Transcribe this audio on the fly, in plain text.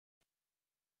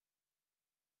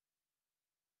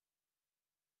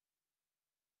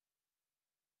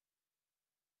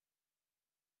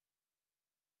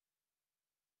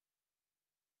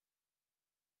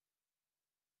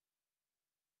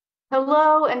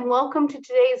Hello and welcome to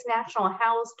today's National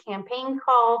House Campaign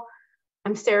Call.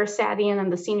 I'm Sarah Sadian. I'm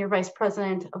the Senior Vice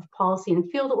President of Policy and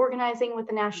Field Organizing with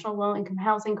the National Low Income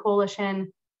Housing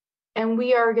Coalition. And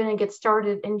we are going to get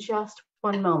started in just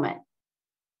one moment.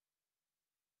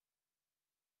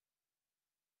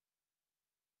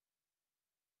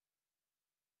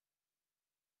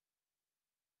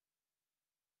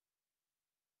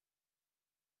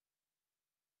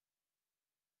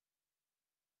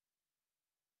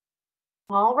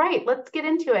 All right, let's get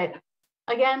into it.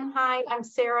 Again, hi, I'm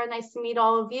Sarah. Nice to meet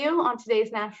all of you on today's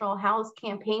National House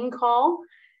Campaign Call.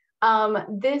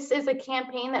 This is a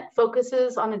campaign that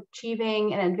focuses on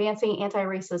achieving and advancing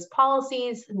anti-racist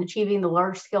policies and achieving the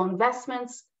large-scale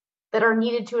investments that are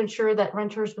needed to ensure that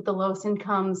renters with the lowest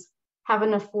incomes have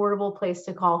an affordable place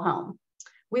to call home.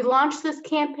 We launched this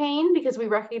campaign because we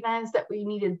recognized that we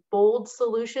needed bold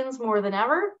solutions more than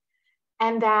ever,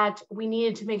 and that we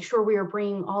needed to make sure we are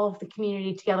bringing all of the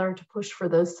community together to push for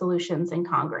those solutions in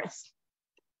Congress.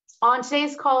 On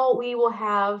today's call, we will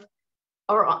have,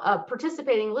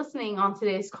 listening on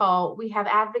today's call, we have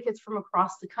advocates from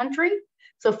across the country.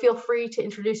 So feel free to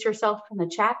introduce yourself in the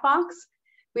chat box.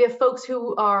 We have folks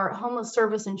who are homeless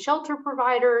service and shelter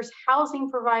providers,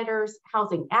 housing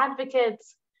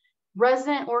advocates,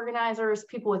 resident organizers,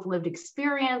 people with lived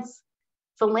experience,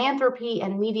 philanthropy,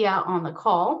 and media on the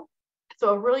call.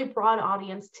 So a really broad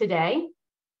audience today.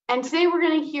 And today we're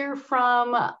going to hear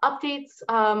from updates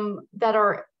that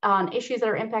are on issues that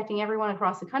are impacting everyone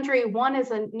across the country. One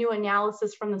is a new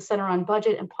analysis from the Center on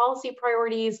Budget and Policy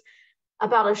Priorities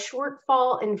about a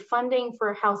shortfall in funding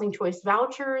for housing choice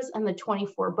vouchers and the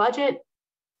 24 budget.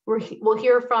 We'll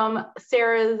hear from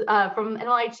from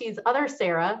NLIHC's other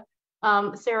Sarah,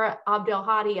 Sarah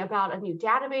Abdelhadi, about a new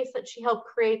database that she helped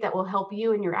create that will help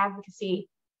you in your advocacy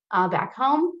back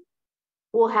home.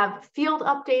 We'll have field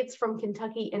updates from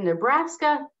Kentucky and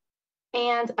Nebraska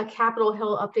and a Capitol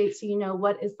Hill update so you know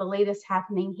what is the latest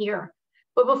happening here.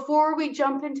 But before we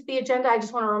jump into the agenda, I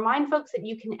just want to remind folks that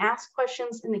you can ask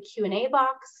questions in the Q&A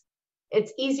box.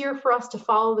 It's easier for us to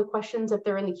follow the questions if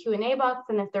they're in the Q&A box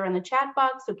than if they're in the chat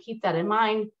box, so keep that in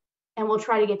mind, and we'll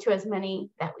try to get to as many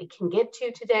that we can get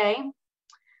to today.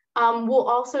 We'll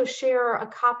also share a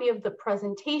copy of the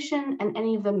presentation and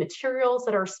any of the materials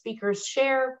that our speakers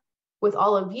share with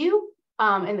all of you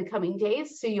in the coming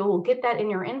days, so you will get that in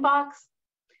your inbox.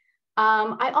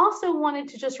 I also wanted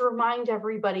to just remind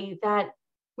everybody that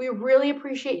we really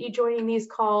appreciate you joining these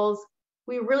calls.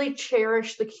 We really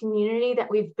cherish the community that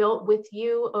we've built with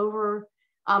you over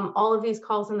all of these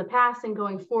calls in the past and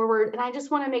going forward. And I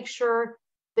just want to make sure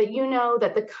that you know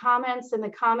that the comments in the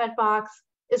comment box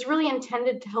is really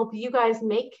intended to help you guys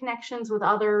make connections with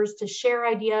others, to share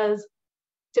ideas,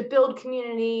 to build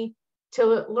community,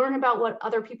 to learn about what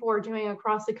other people are doing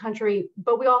across the country,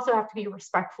 but we also have to be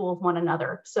respectful of one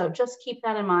another. So just keep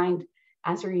that in mind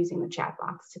as you're using the chat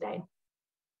box today.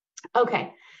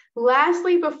 Okay,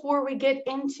 lastly, before we get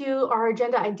into our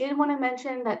agenda, I did want to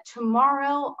mention that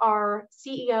tomorrow our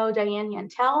CEO, Diane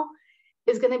Yantel,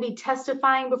 is going to be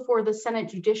testifying before the Senate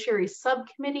Judiciary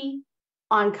Subcommittee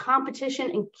on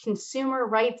competition and consumer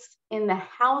rights in the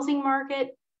housing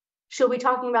market. She'll be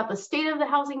talking about the state of the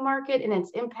housing market and its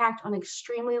impact on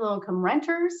extremely low-income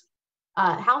renters,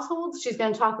 households. She's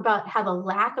going to talk about how the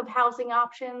lack of housing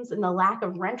options and the lack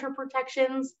of renter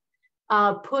protections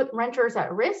put renters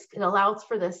at risk. It allows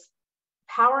for this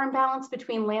power imbalance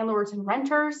between landlords and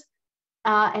renters,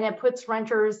 and it puts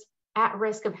renters at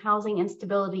risk of housing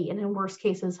instability and, in worst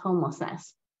cases,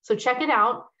 homelessness. So check it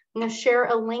out. I'm going to share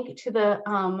a link to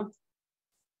the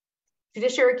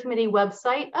Judiciary Committee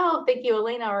website. Oh, thank you,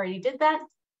 Elena already did that.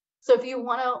 So if you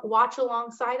want to watch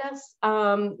alongside us,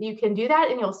 you can do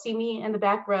that, and you'll see me in the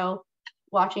back row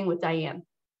watching with Diane.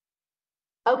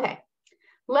 Okay,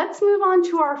 let's move on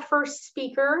to our first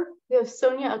speaker. We have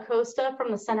Sonia Acosta from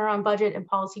the Center on Budget and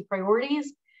Policy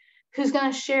Priorities, who's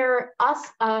going to share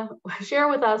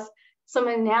with us some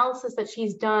analysis that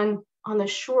she's done on the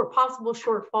possible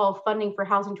shortfall of funding for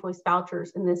housing choice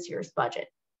vouchers in this year's budget.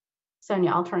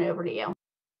 Sonia, I'll turn it over to you.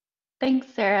 Thanks,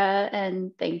 Sarah, and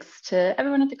thanks to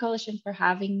everyone at the Coalition for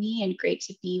having me, and great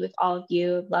to be with all of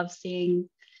you. Love seeing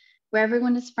where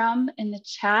everyone is from in the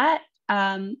chat.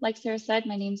 Like Sarah said,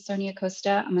 my name is Sonia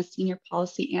Acosta. I'm a Senior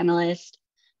Policy Analyst,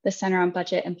 the Center on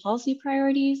Budget and Policy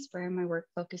Priorities, where my work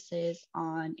focuses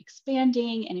on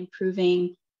expanding and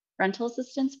improving rental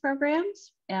assistance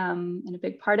programs. And a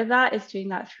big part of that is doing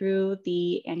that through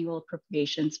the annual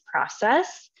appropriations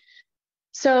process.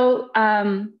 So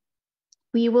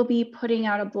we will be putting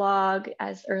out a blog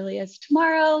as early as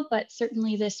tomorrow, but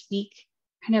certainly this week,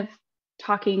 kind of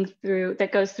talking through,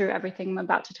 that goes through everything I'm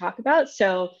about to talk about.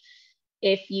 So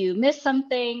If you miss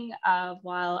something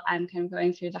while I'm kind of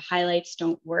going through the highlights,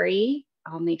 don't worry.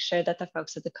 I'll make sure that the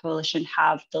folks at the coalition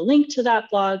have the link to that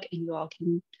blog and you all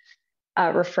can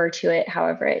refer to it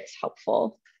however it's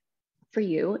helpful for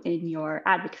you in your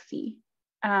advocacy.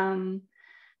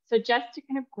 So just to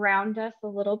kind of ground us a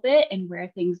little bit in where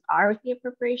things are with the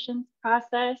appropriations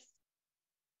process,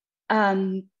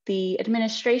 the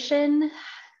administration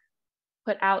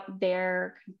put out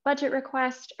their budget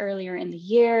request earlier in the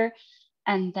year,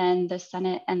 and then the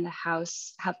Senate and the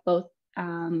House have both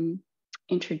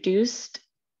introduced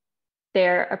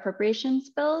their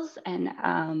appropriations bills, and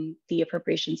the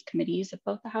appropriations committees of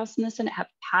both the House and the Senate have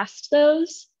passed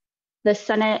those. The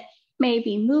Senate may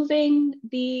be moving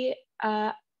the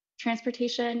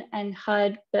transportation and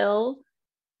HUD bill.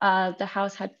 The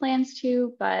House had plans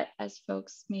to, but as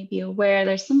folks may be aware,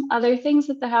 there's some other things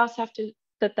that the House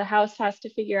has to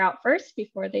figure out first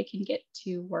before they can get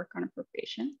to work on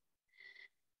appropriation.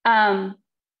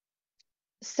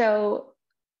 So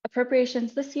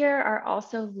appropriations this year are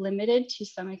also limited to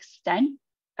some extent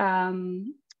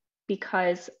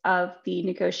because of the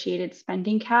negotiated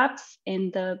spending caps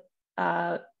in the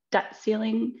debt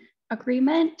ceiling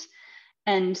agreement.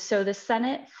 And so the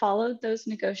Senate followed those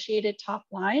negotiated top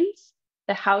lines.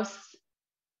 The House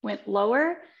went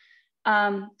lower.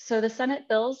 So the Senate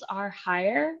bills are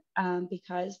higher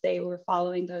because they were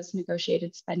following those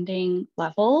negotiated spending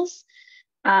levels.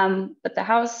 But the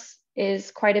House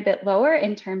is quite a bit lower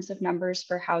in terms of numbers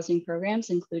for housing programs,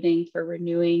 including for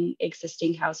renewing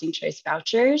existing housing choice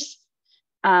vouchers.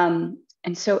 And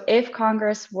so if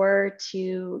Congress were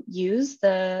to use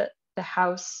the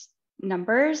House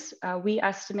numbers, we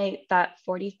estimate that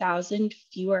 40,000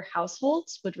 fewer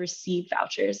households would receive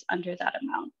vouchers under that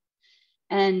amount.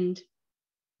 And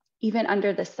even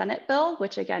under the Senate bill,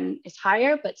 which again is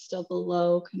higher, but still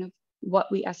below kind of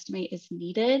what we estimate is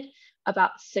needed,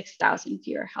 about 6,000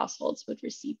 fewer households would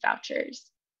receive vouchers.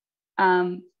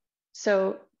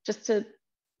 So just to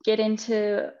get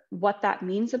into what that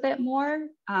means a bit more,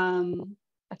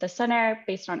 at the center,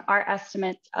 based on our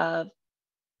estimates of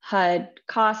HUD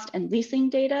cost and leasing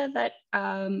data that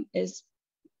is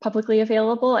publicly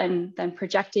available, and then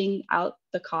projecting out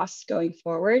the costs going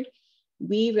forward,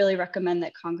 we really recommend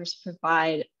that Congress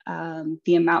provide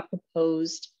the amount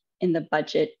proposed in the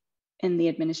budget, in the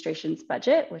administration's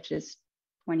budget, which is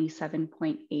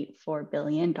 $27.84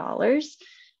 billion.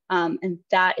 And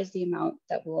that is the amount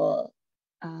that will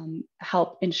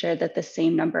help ensure that the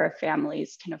same number of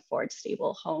families can afford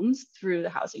stable homes through the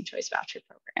Housing Choice Voucher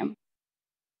Program.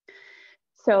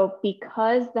 So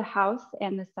because the House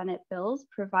and the Senate bills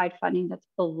provide funding that's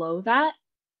below that,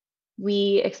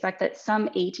 we expect that some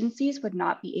agencies would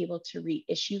not be able to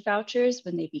reissue vouchers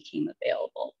when they became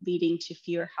available, leading to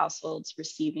fewer households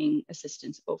receiving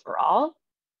assistance overall.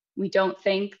 We don't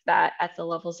think that at the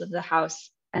levels of the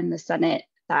House and the Senate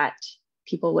that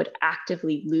people would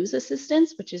actively lose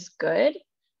assistance, which is good.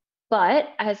 But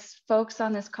as folks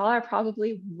on this call are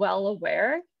probably well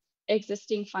aware,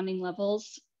 existing funding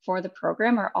levels for the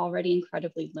program are already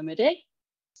incredibly limited,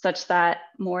 such that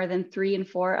more than 3 in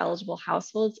 4 eligible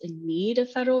households in need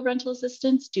of federal rental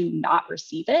assistance do not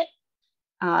receive it.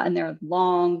 And there are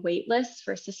long wait lists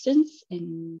for assistance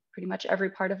in pretty much every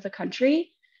part of the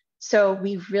country. So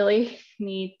we really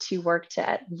need to work to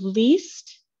at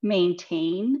least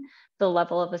maintain the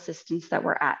level of assistance that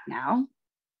we're at now.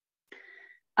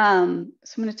 So I'm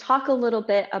going to talk a little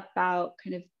bit about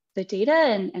kind of the data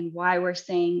and why we're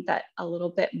saying that a little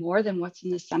bit more than what's in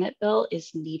the Senate bill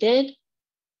is needed.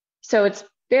 So it's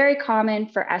very common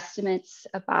for estimates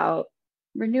about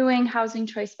renewing housing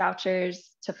choice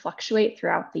vouchers to fluctuate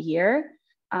throughout the year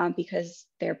because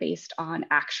they're based on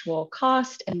actual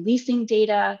cost and leasing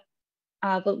data.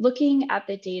 But looking at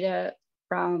the data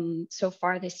from so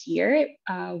far this year,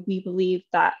 we believe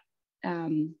that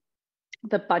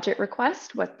the budget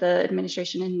request, what the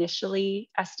administration initially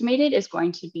estimated, is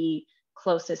going to be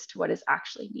closest to what is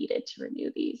actually needed to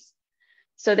renew these.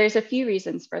 So there's a few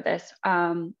reasons for this.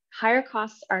 Higher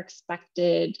costs are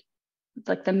expected.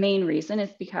 Like the main reason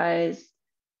is because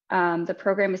the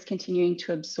program is continuing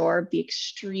to absorb the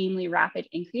extremely rapid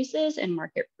increases in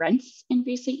market rents in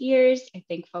recent years. I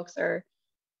think folks are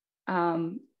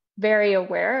very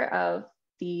aware of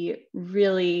the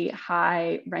really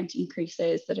high rent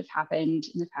increases that have happened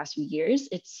in the past few years.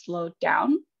 It's slowed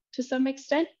down to some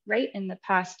extent, right, in the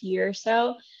past year or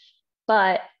so,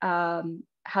 but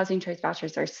housing choice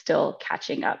vouchers are still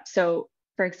catching up. So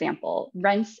for example,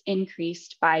 rents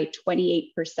increased by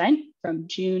 28% from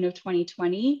June of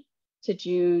 2020 to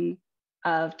June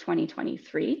of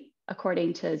 2023,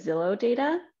 according to Zillow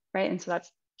data, right? And so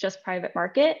that's just private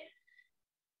market.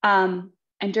 And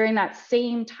during that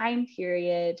same time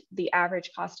period, the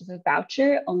average cost of a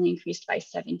voucher only increased by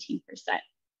 17%,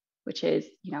 which is,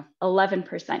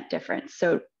 11% difference.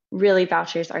 So really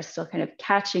vouchers are still kind of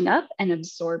catching up and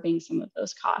absorbing some of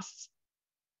those costs.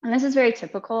 And this is very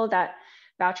typical that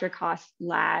voucher costs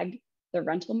lag the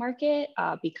rental market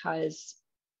because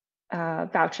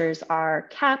vouchers are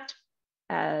capped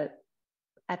at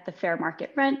the fair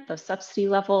market rent, those subsidy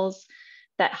levels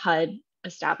that HUD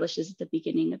establishes at the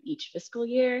beginning of each fiscal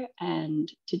year.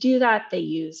 And to do that, they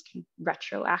use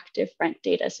retroactive rent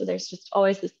data. So there's just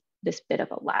always this bit of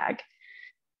a lag.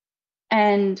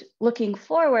 And looking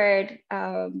forward,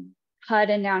 HUD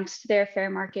announced their fair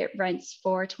market rents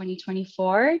for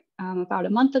 2024 about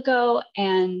a month ago,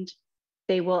 and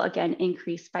they will again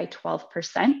increase by 12%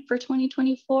 for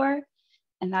 2024.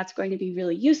 And that's going to be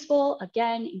really useful,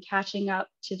 again, in catching up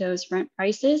to those rent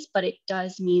prices, but it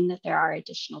does mean that there are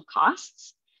additional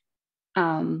costs.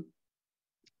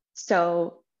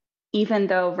 So even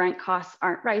though rent costs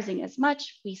aren't rising as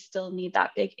much, we still need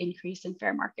that big increase in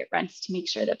fair market rents to make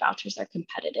sure that vouchers are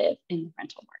competitive in the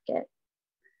rental market.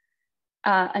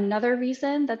 Another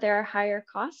reason that there are higher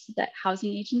costs is that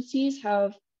housing agencies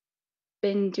have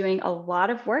been doing a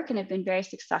lot of work and have been very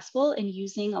successful in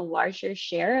using a larger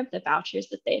share of the vouchers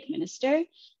that they administer,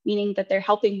 meaning that they're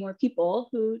helping more people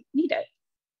who need it.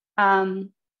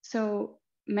 So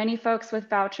many folks with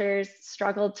vouchers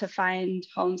struggled to find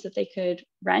homes that they could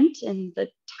rent in the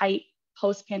tight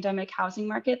post-pandemic housing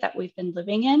market that we've been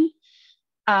living in.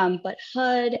 But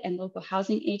HUD and local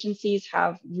housing agencies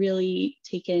have really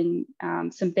taken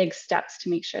some big steps to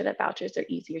make sure that vouchers are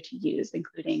easier to use,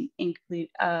 including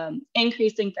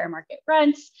increasing fair market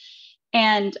rents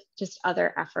and just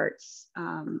other efforts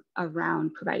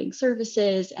around providing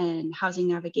services and housing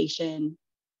navigation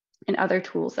and other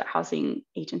tools that housing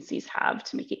agencies have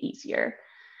to make it easier.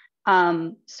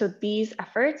 So these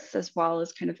efforts, as well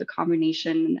as kind of the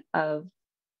combination of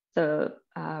the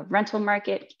rental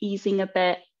market easing a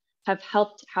bit, have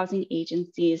helped housing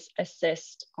agencies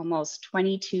assist almost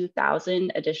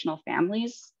 22,000 additional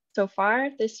families so far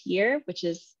this year, which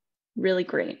is really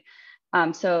great.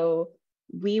 So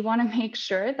we want to make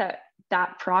sure that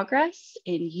that progress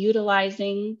in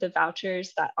utilizing the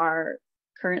vouchers that are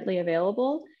currently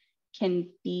available can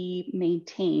be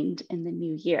maintained in the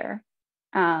new year.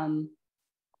 But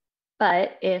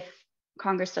if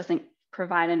Congress doesn't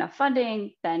provide enough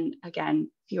funding, then again,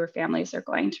 fewer families are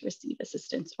going to receive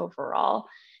assistance overall,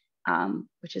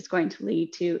 which is going to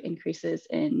lead to increases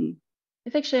in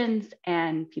evictions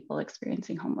and people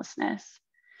experiencing homelessness.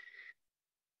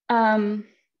 And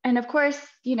of course,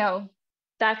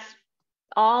 that's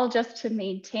all just to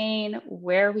maintain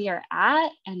where we are at,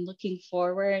 and looking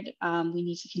forward, we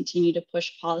need to continue to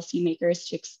push policymakers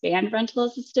to expand rental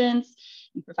assistance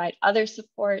and provide other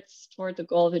supports toward the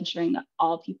goal of ensuring that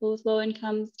all people with low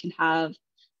incomes can have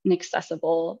an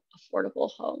accessible, affordable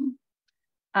home.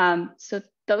 So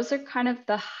those are kind of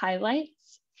the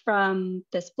highlights from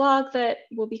this blog that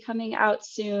will be coming out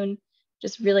soon,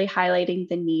 just really highlighting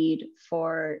the need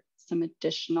for some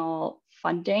additional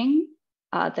funding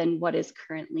than what is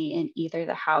currently in either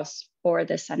the House or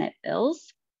the Senate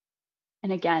bills.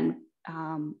 And again,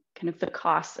 kind of the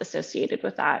costs associated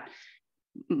with that,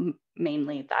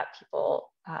 mainly that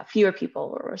fewer people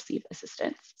will receive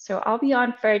assistance. So I'll be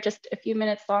on for just a few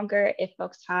minutes longer. If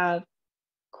folks have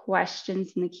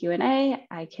questions in the Q&A,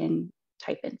 I can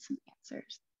type in some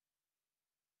answers.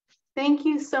 Thank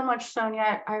you so much,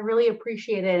 Sonia. I really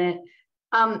appreciated it.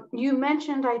 You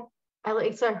mentioned, I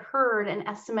heard an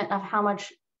estimate of how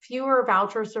much fewer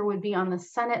vouchers there would be on the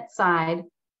Senate side.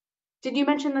 Did you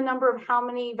mention the number of how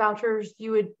many vouchers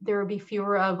there would be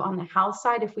fewer of on the House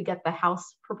side if we get the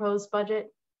House proposed budget?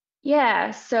 Yeah,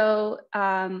 so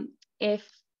if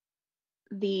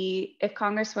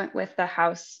Congress went with the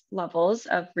House levels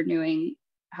of renewing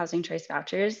housing choice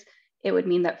vouchers, it would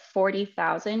mean that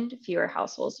 40,000 fewer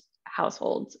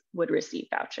households would receive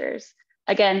vouchers.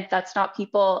 Again, that's not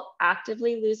people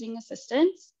actively losing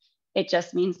assistance. It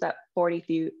just means that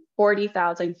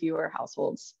 40,000 fewer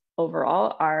households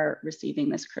overall are receiving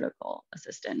this critical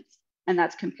assistance. And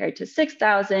that's compared to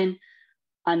 6,000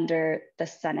 under the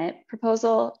Senate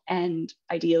proposal, and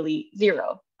ideally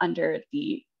 0 under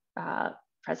the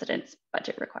president's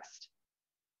budget request.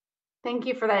 Thank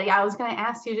you for that. Yeah, I was going to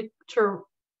ask you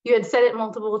you had said it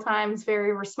multiple times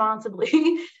very responsibly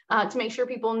to make sure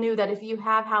people knew that if you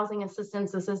have housing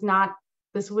assistance,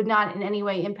 this would not in any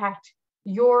way impact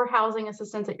your housing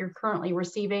assistance that you're currently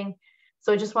receiving.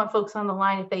 So I just want folks on the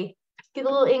line, if they get a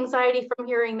little anxiety from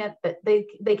hearing that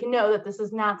they can know that this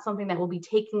is not something that will be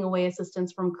taking away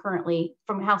assistance from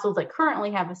households that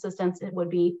currently have assistance. It would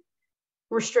be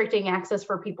restricting access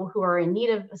for people who are in need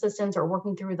of assistance or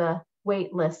working through the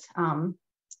wait list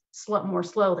more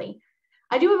slowly.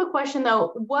 I do have a question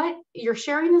though. You're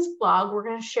sharing this blog, we're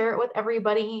going to share it with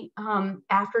everybody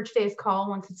after today's call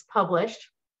once it's published.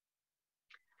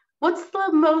 What's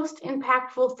the most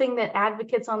impactful thing that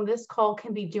advocates on this call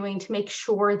can be doing to make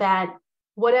sure that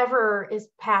whatever is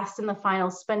passed in the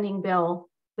final spending bill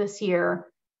this year,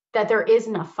 that there is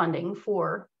enough funding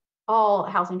for all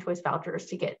housing choice vouchers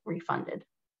to get refunded?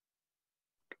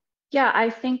 Yeah, I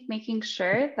think making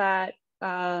sure that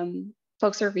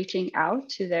folks are reaching out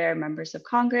to their members of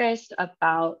Congress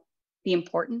about the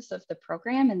importance of the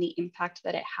program and the impact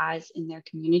that it has in their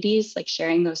communities. Like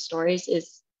sharing those stories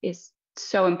is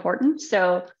so important.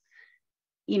 So,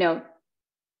 you know,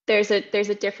 there's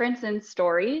a difference in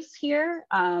stories here.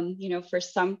 You know, for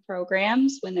some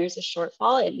programs, when there's a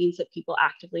shortfall, it means that people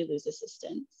actively lose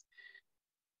assistance.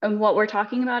 And what we're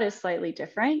talking about is slightly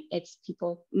different. It's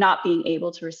people not being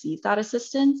able to receive that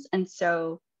assistance. And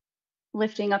so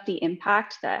lifting up the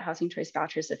impact that housing choice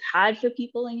vouchers have had for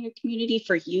people in your community,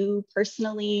 for you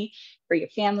personally, for your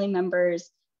family members,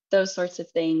 those sorts of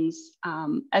things,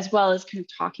 as well as kind of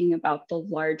talking about the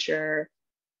larger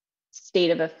state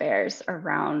of affairs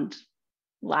around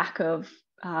lack of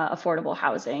affordable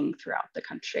housing throughout the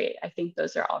country. I think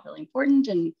those are all really important.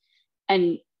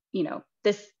 And you know,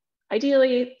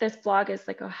 ideally, this blog is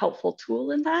like a helpful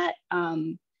tool in that,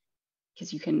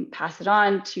 because you can pass it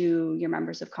on to your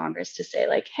members of Congress to say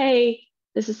like, hey,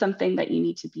 this is something that you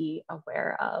need to be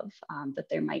aware of, that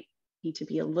there might need to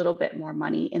be a little bit more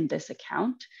money in this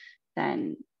account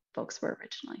than folks were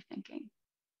originally thinking.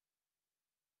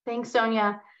 Thanks,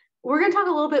 Sonia. We're going to talk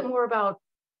a little bit more about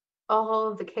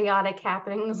all of the chaotic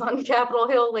happenings on Capitol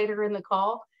Hill later in the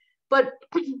call, but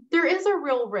there is a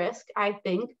real risk, I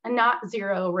think, a not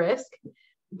zero risk,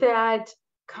 that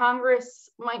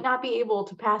Congress might not be able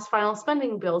to pass final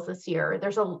spending bills this year.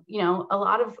 There's a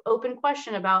lot of open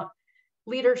question about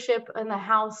leadership in the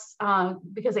House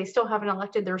because they still haven't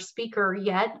elected their speaker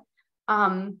yet.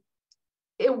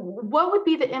 What would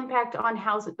be the impact on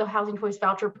the housing choice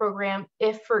voucher program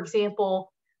if, for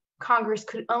example, Congress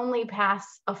could only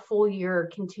pass a full year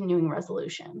continuing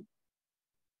resolution?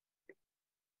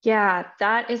 Yeah,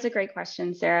 that is a great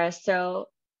question, Sarah. So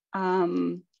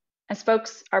as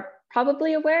folks are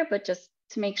probably aware, but just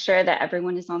to make sure that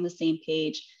everyone is on the same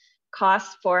page,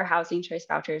 costs for housing choice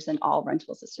vouchers and all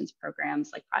rental assistance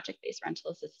programs like project-based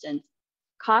rental assistance,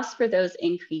 costs for those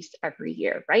increase every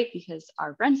year, right? Because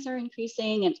our rents are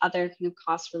increasing and other kind of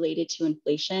costs related to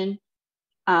inflation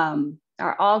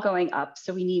are all going up.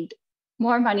 So we need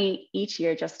more money each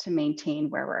year just to maintain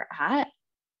where we're at.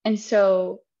 And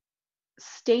so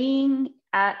staying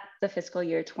at the fiscal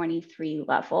year 23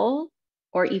 level,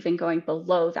 or even going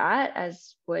below that,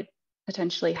 as would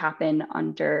potentially happen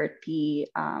under the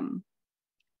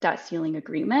debt ceiling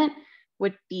agreement,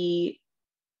 would be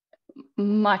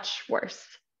much worse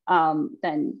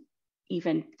than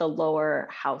even the lower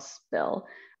House bill.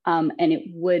 And it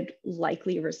would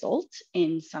likely result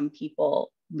in some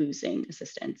people losing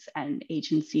assistance and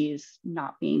agencies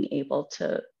not being able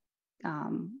to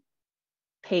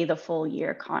pay the full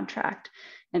year contract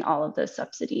and all of those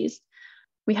subsidies.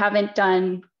 We haven't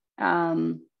done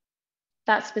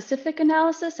that specific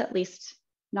analysis, at least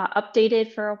not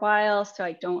updated for a while, so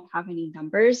I don't have any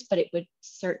numbers, but it would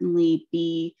certainly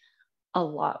be a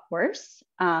lot worse.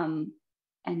 And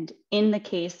in the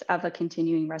case of a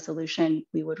continuing resolution,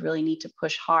 we would really need to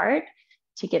push hard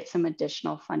to get some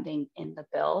additional funding in the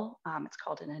bill. It's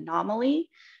called an anomaly,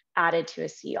 added to a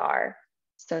CR,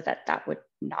 so that that would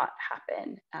not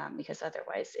happen, because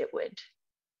otherwise it would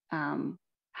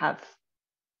have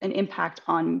an impact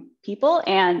on people,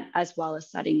 and as well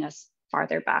as setting us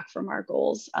farther back from our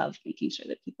goals of making sure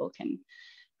that people can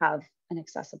have an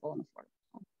accessible and affordable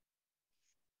home.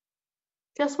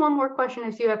 Just one more question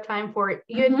if you have time for it.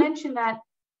 You had mentioned that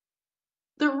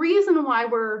the reason why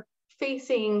we're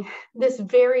facing this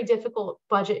very difficult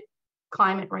budget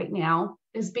climate right now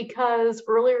is because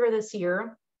earlier this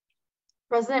year,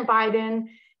 President Biden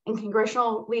and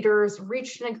congressional leaders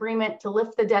reached an agreement to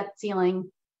lift the debt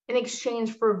ceiling in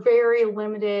exchange for very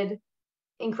limited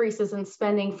increases in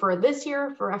spending for this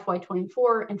year, for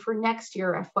FY24, and for next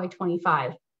year,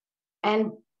 FY25.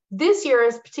 And this year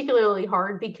is particularly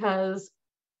hard because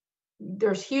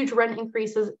there's huge rent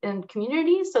increases in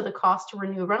communities, so the cost to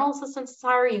renew rental assistance is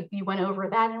higher. You went over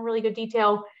that in really good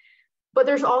detail. But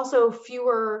there's also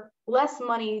less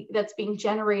money that's being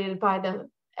generated by the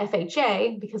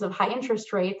FHA because of high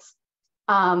interest rates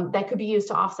that could be used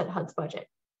to offset HUD's budget.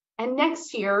 And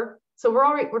next year, so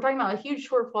we're talking about a huge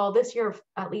shortfall this year of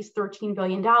at least $13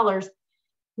 billion.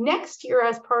 Next year,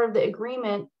 as part of the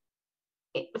agreement,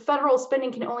 federal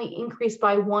spending can only increase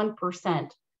by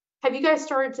 1%. Have you guys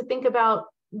started to think about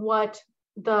what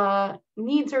the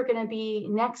needs are going to be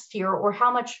next year, or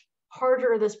how much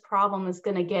harder this problem is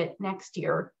going to get next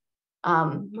year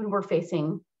when we're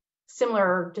facing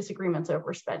similar disagreements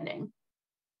over spending?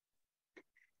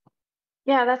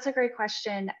 Yeah, that's a great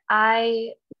question.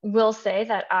 I will say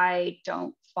that I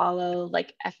don't follow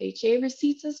like FHA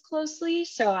receipts as closely,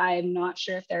 so I'm not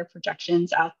sure if there are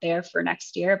projections out there for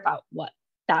next year about what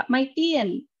that might be.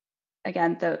 And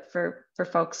again, for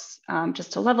folks,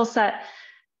 just to level set,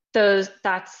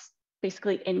 that's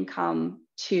basically income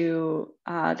to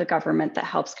the government that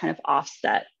helps kind of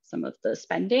offset some of the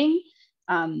spending.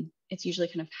 It's usually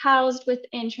kind of housed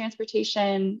within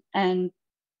transportation and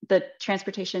the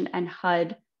transportation and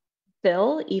HUD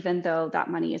bill, even though that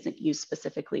money isn't used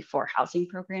specifically for housing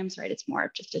programs, right? It's more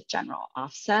of just a general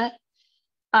offset.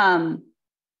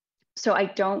 So I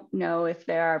don't know if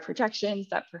there are projections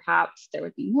that perhaps there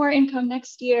would be more income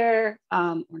next year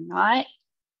or not,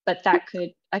 but that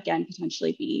could, again,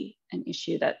 potentially be an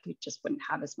issue that we just wouldn't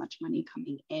have as much money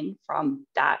coming in from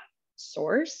that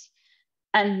source.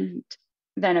 And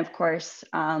then of course,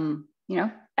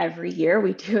 every year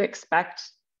we do expect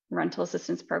rental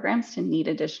assistance programs to need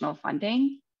additional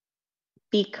funding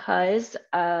because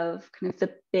of kind of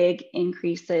the big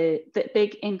increase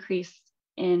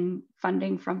in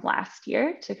funding from last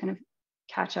year to kind of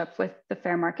catch up with the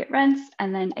fair market rents.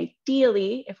 And then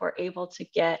ideally, if we're able to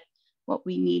get what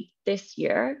we need this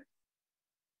year,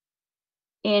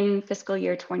 in fiscal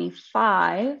year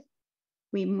 25,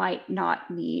 we might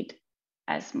not need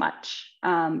as much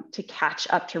to catch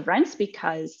up to rents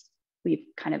because we've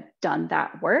kind of done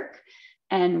that work,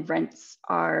 and rents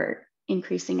are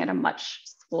increasing at a much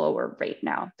slower rate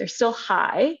now. They're still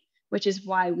high, which is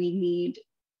why we need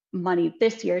money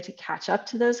this year to catch up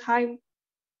to those high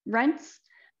rents,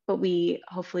 but we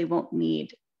hopefully won't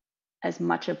need as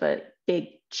much of a big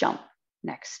jump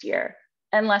next year,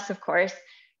 unless of course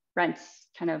rents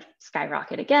kind of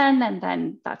skyrocket again, and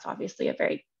then that's obviously a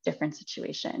very different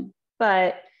situation.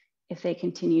 But if they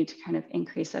continue to kind of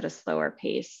increase at a slower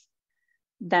pace,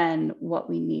 then what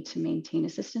we need to maintain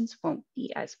assistance won't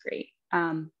be as great.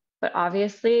 But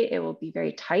obviously it will be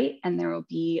very tight, and there will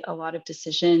be a lot of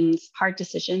decisions, hard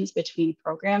decisions between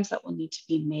programs that will need to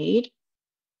be made.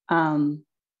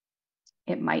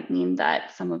 It might mean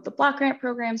that some of the block grant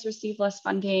programs receive less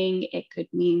funding. It could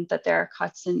mean that there are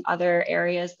cuts in other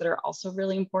areas that are also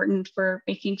really important for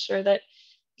making sure that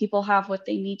people have what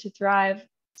they need to thrive.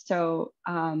 So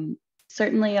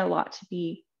certainly a lot to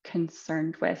be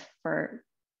concerned with for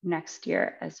next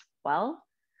year as well.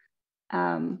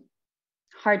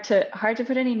 Hard to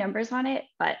put any numbers on it,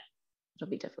 but it'll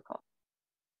be difficult.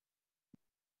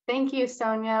 Thank you,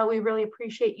 Sonia. We really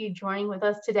appreciate you joining with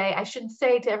us today. I should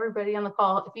say to everybody on the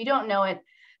call, if you don't know it,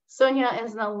 Sonia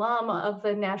is an alum of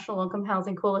the National Income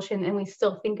Housing Coalition, and we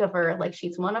still think of her like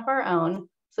she's one of our own.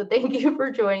 So thank you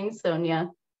for joining, Sonia.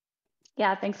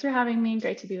 Yeah, thanks for having me.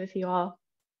 Great to be with you all.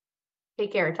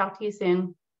 Take care. Talk to you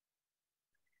soon.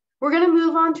 We're going to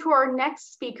move on to our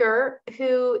next speaker,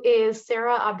 who is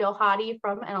Sarah Abdelhadi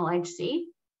from NLHC,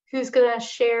 who's going to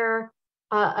share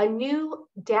a new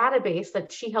database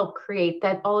that she helped create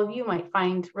that all of you might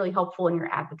find really helpful in your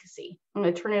advocacy. I'm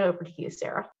going to turn it over to you,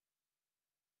 Sarah.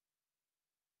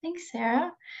 Thanks,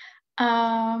 Sarah.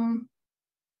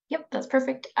 Yep, that's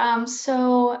perfect.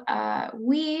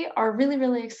 We are really,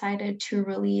 really excited to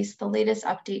release the latest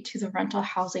update to the rental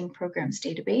housing programs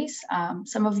database.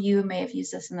 Some of you may have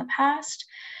used this in the past,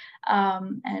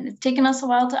 and it's taken us a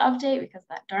while to update because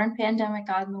that darn pandemic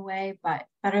got in the way, but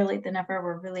better late than never.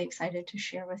 We're really excited to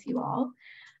share with you all.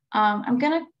 I'm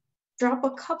gonna drop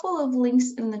a couple of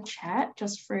links in the chat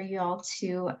just for y'all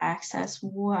to access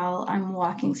while I'm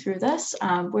walking through this.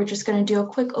 We're just gonna do a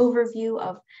quick overview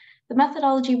of the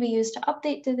methodology we use to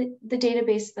update the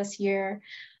database this year,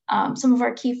 some of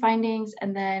our key findings,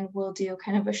 and then we'll do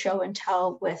kind of a show and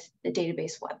tell with the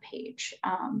database webpage.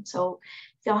 So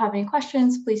if y'all have any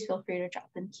questions, please feel free to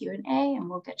drop them Q&A, and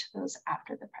we'll get to those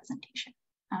after the presentation.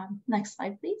 Next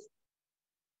slide, please.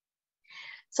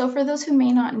 So for those who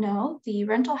may not know, the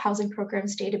Rental Housing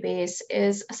Programs database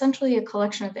is essentially a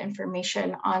collection of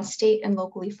information on state and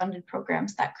locally funded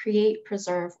programs that create,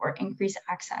 preserve, or increase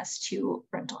access to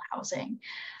rental housing.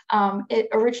 It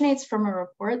originates from a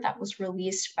report that was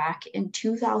released back in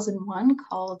 2001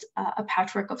 called A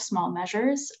Patchwork of Small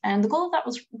Measures. And the goal of that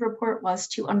report was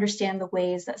to understand the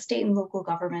ways that state and local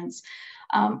governments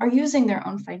are using their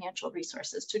own financial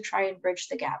resources to try and bridge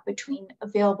the gap between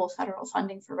available federal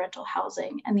funding for rental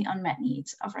housing and the unmet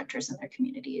needs of renters in their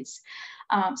communities.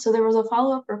 So there was a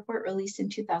follow-up report released in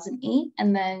 2008,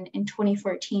 and then in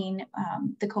 2014,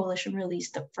 the coalition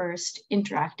released the first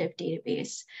interactive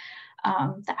database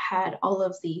that had all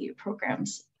of the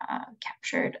programs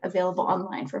captured, available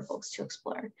online for folks to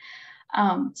explore.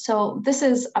 So this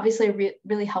is obviously a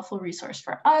really helpful resource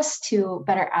for us to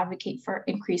better advocate for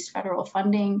increased federal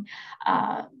funding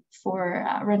for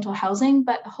rental housing,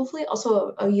 but hopefully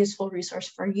also a useful resource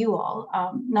for you all,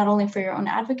 not only for your own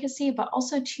advocacy, but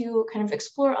also to kind of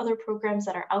explore other programs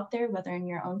that are out there, whether in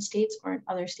your own states or in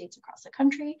other states across the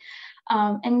country,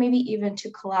 and maybe even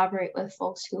to collaborate with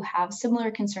folks who have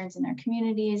similar concerns in their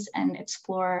communities and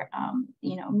explore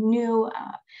new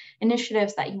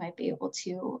initiatives that you might be able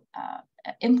to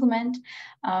implement,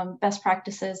 best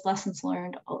practices, lessons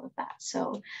learned, all of that.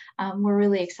 So we're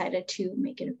really excited to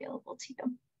make it available to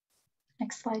you.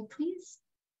 Next slide, please.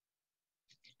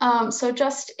 So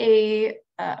just a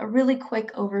really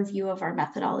quick overview of our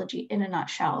methodology in a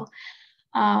nutshell.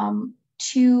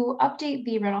 To update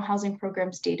the rental housing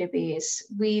programs database,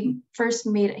 we first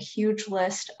made a huge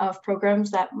list of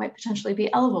programs that might potentially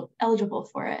be eligible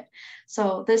for it.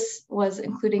 So this was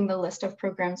including the list of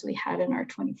programs we had in our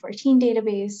 2014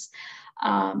 database.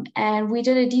 And we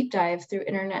did a deep dive through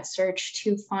internet search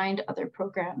to find other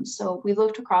programs. So we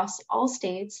looked across all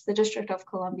states, the District of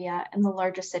Columbia, and the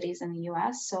largest cities in the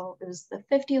US. So it was the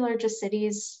 50 largest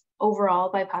cities overall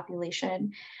by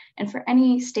population. And for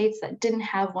any states that didn't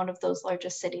have one of those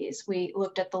largest cities, we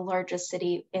looked at the largest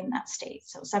city in that state.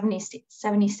 So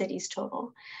 70 cities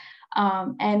total.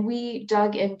 And we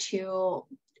dug into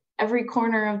every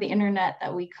corner of the internet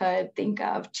that we could think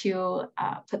of to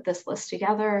put this list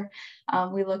together.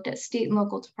 We looked at state and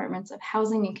local departments of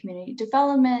housing and community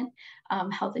development,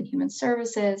 health and human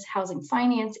services, housing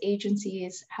finance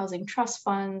agencies, housing trust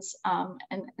funds,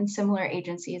 and similar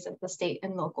agencies at the state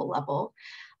and local level.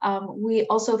 We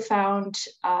also found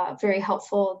very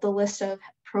helpful the list of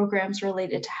programs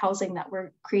related to housing that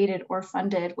were created or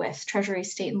funded with Treasury,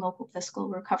 state, and local fiscal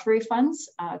recovery funds.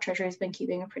 Treasury has been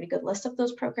keeping a pretty good list of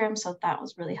those programs, so that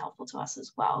was really helpful to us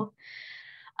as well.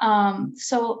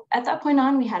 So at that point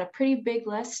on, we had a pretty big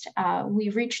list. We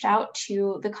reached out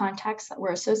to the contacts that were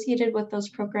associated with those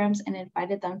programs and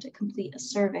invited them to complete a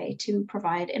survey to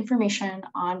provide information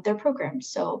on their programs.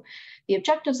 So the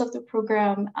objectives of the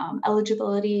program,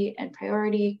 eligibility and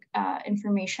priority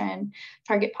information,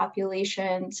 target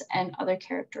populations, and other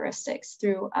characteristics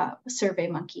through a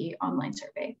SurveyMonkey online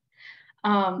survey.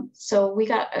 So we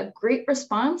got a great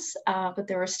response, but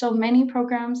there were still many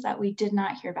programs that we did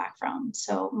not hear back from.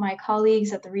 So my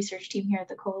colleagues at the research team here at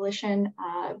the Coalition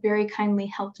very kindly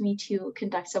helped me to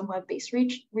conduct some web-based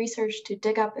research to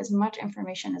dig up as much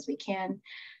information as we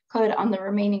could on the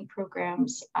remaining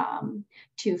programs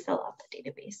to fill out the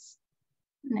database.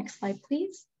 Next slide,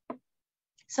 please.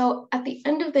 So at the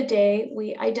end of the day,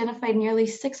 we identified nearly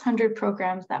 600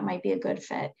 programs that might be a good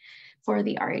fit for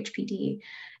the RHPD.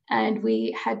 And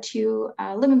we had to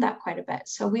limit that quite a bit.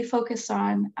 So we focused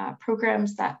on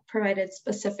programs that provided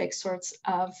specific sorts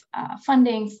of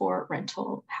funding for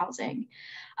rental housing,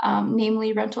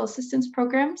 namely rental assistance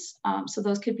programs. So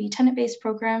those could be tenant-based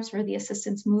programs where the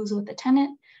assistance moves with the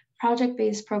tenant,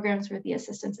 project-based programs where the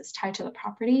assistance is tied to the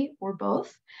property, or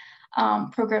both.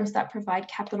 Programs that provide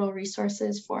capital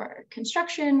resources for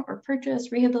construction or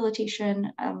purchase,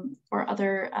 rehabilitation, or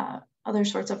other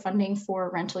sorts of funding for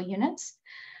rental units.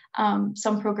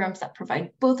 Some programs that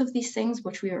provide both of these things,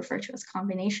 which we refer to as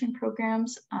combination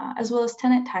programs, as well as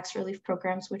tenant tax relief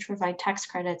programs, which provide tax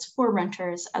credits for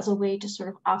renters as a way to sort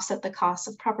of offset the costs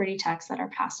of property tax that are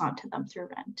passed on to them through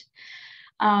rent.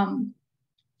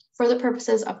 For the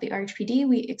purposes of the RHPD,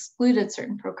 we excluded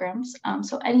certain programs,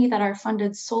 so any that are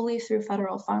funded solely through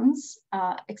federal funds,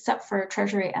 except for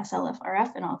Treasury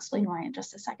SLFRF, and I'll explain why in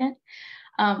just a second.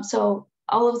 So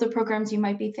all of the programs you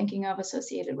might be thinking of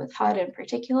associated with HUD in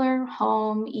particular,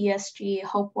 HOME, ESG,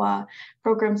 HOPWA,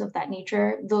 programs of that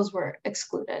nature, those were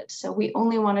excluded. So we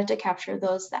only wanted to capture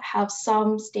those that have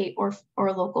some state or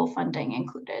local funding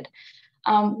included.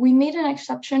 We made an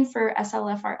exception for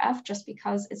SLFRF just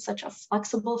because it's such a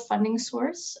flexible funding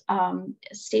source.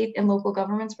 State and local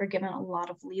governments were given a lot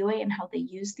of leeway in how they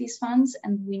use these funds,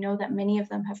 and we know that many of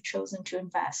them have chosen to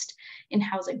invest in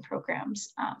housing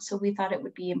programs. So we thought it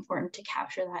would be important to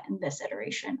capture that in this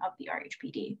iteration of the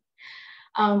RHPD.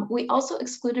 We also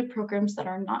excluded programs that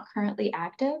are not currently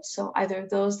active, so either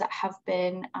those that have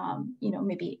been,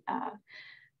 maybe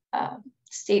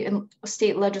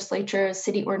state legislatures,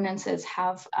 city ordinances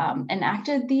have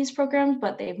enacted these programs,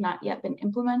 but they've not yet been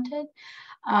implemented.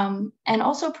 And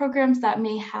also programs that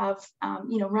may have,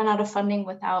 run out of funding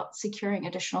without securing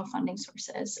additional funding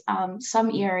sources.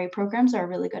 Some ERA programs are a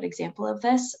really good example of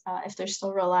this. If they're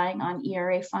still relying on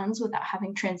ERA funds without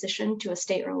having transitioned to a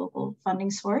state or local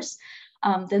funding source,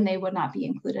 then they would not be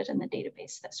included in the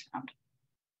database this round.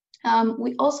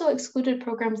 We also excluded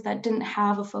programs that didn't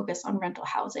have a focus on rental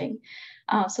housing.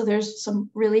 So there's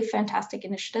some really fantastic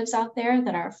initiatives out there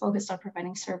that are focused on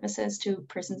providing services to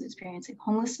persons experiencing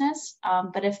homelessness.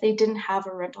 But if they didn't have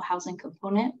a rental housing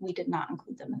component, we did not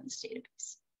include them in this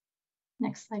database.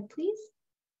 Next slide, please.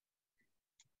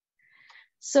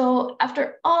 So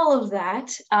after all of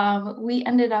that, we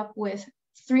ended up with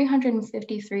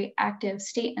 353 active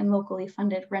state and locally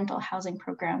funded rental housing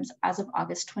programs as of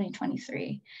August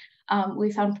 2023.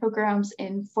 We found programs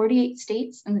in 48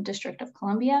 states in the District of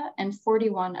Columbia and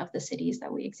 41 of the cities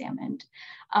that we examined.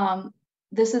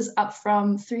 This is up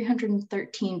from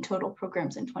 313 total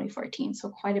programs in 2014, so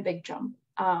quite a big jump.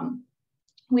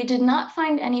 We did not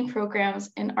find any programs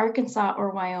in Arkansas or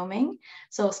Wyoming,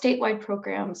 so statewide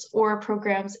programs or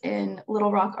programs in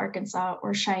Little Rock, Arkansas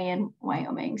or Cheyenne,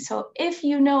 Wyoming. So if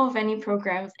you know of any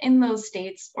programs in those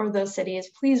states or those cities,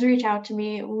 please reach out to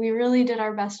me. We really did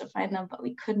our best to find them, but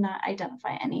we could not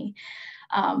identify any.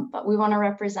 But we want to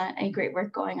represent any great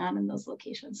work going on in those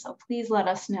locations. So please let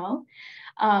us know.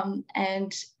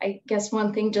 And I guess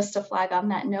one thing just to flag on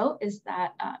that note is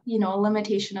that, a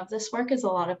limitation of this work is a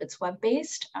lot of it's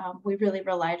web-based. We really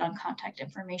relied on contact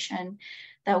information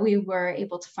that we were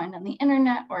able to find on the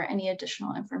internet or any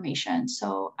additional information.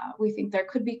 So we think there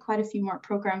could be quite a few more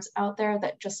programs out there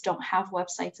that just don't have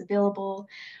websites available,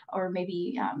 or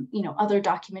maybe other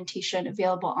documentation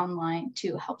available online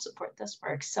to help support this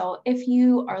work. So if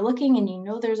you are looking and you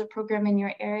know there's a program in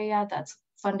your area that's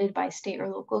funded by state or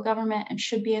local government and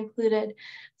should be included,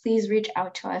 please reach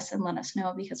out to us and let us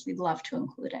know, because we'd love to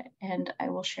include it. And I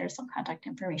will share some contact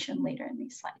information later in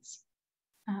these slides.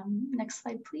 Next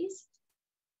slide, please.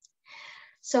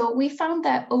 So we found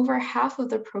that over half of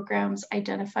the programs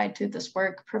identified through this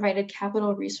work provided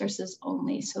capital resources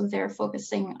only. So they're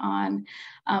focusing on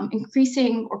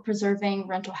increasing or preserving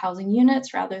rental housing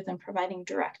units rather than providing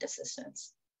direct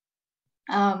assistance.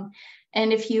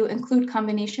 And if you include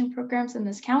combination programs in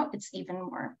this count, it's even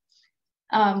more.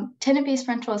 Tenant-based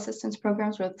rental assistance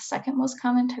programs were the second most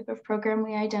common type of program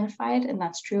we identified, and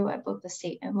that's true at both the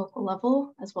state and local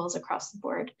level, as well as across the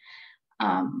board.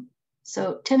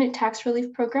 So tenant tax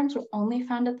relief programs were only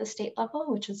found at the state level,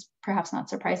 which is perhaps not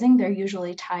surprising. They're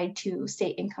usually tied to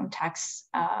state income tax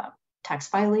tax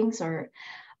filings or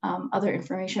other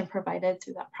information provided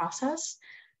through that process.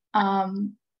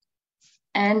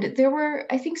 And there were,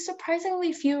 I think,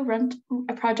 surprisingly few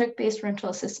project-based rental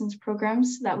assistance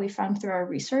programs that we found through our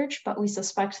research, but we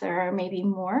suspect there are maybe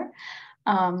more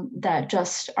that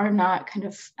just are not kind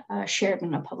of shared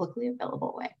in a publicly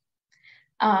available way.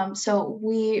 So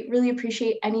we really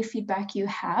appreciate any feedback you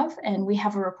have, and we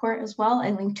have a report as well.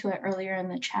 I linked to it earlier in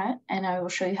the chat, and I will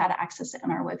show you how to access it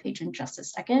on our webpage in just a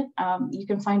second. You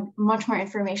can find much more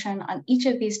information on each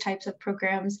of these types of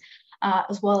programs,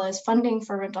 as well as funding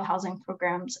for rental housing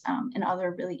programs and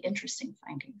other really interesting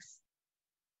findings.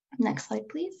 Next slide,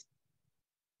 please.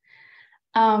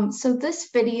 So this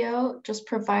video just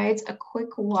provides a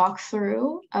quick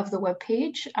walkthrough of the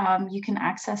webpage. You can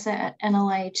access it at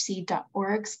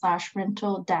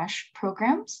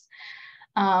nlihc.org/rental-programs.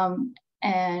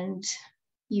 And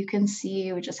you can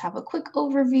see we just have a quick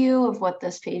overview of what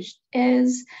this page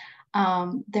is.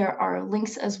 There are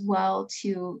links as well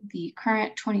to the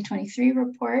current 2023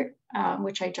 report,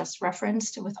 which I just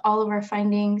referenced with all of our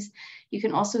findings. You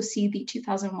can also see the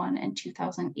 2001 and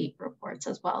 2008 reports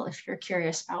as well, if you're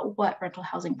curious about what rental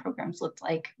housing programs looked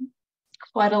like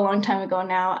quite a long time ago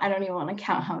now. I don't even want to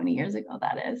count how many years ago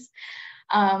that is.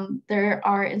 There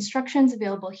are instructions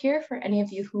available here for any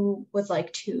of you who would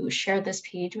like to share this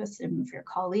page with some of your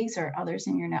colleagues or others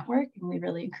in your network, and we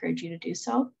really encourage you to do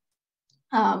so.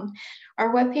 Our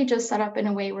webpage is set up in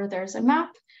a way where there's a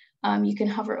map. You can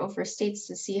hover over states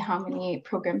to see how many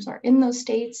programs are in those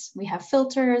states. We have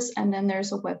filters, and then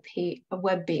there's a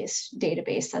web-based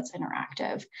database that's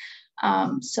interactive.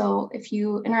 So if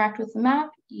you interact with the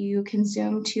map, you can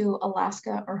zoom to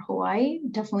Alaska or Hawaii.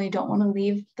 Definitely don't want to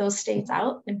leave those states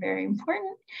out. They're very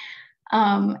important.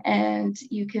 And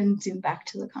you can zoom back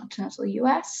to the continental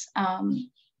US.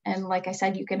 And like I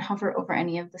said, you can hover over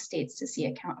any of the states to see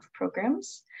a count of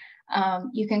programs.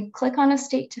 You can click on a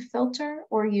state to filter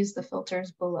or use the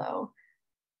filters below.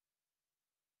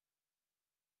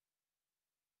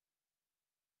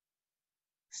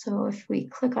 So if we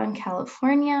click on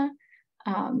California,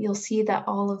 you'll see that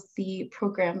all of the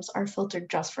programs are filtered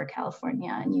just for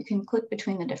California, and you can click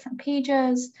between the different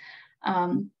pages.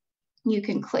 You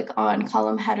can click on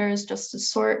column headers just to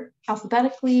sort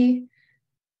alphabetically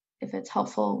if it's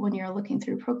helpful when you're looking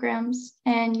through programs.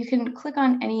 And you can click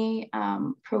on any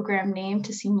program name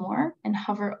to see more and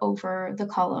hover over the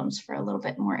columns for a little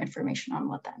bit more information on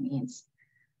what that means.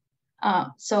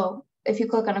 So if you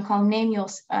click on a column name,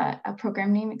 a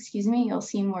program name, excuse me, you'll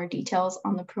see more details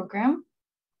on the program.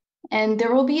 And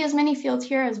there will be as many fields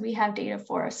here as we have data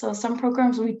for. So some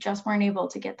programs we just weren't able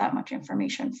to get that much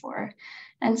information for,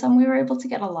 and some we were able to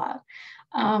get a lot.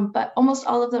 But almost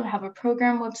all of them have a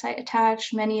program website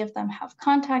attached. Many of them have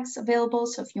contacts available.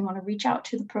 So if you want to reach out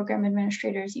to the program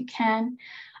administrators, you can,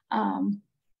 and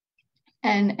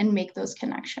make those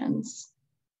connections.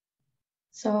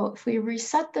 So if we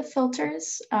reset the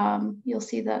filters, you'll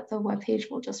see that the web page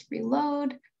will just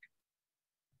reload.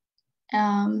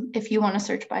 If you want to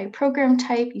search by program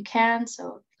type, you can.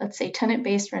 So let's say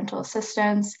tenant-based rental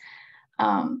assistance,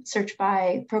 search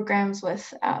by programs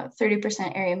with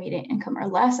 30% area median income or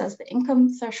less as the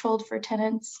income threshold for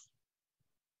tenants.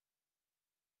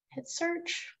 Hit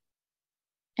search,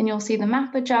 and you'll see the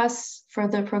map adjusts for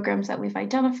the programs that we've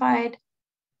identified,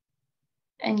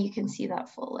 and you can see that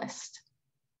full list.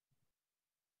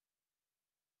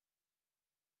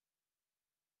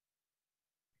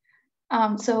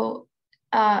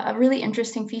 A really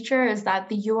interesting feature is that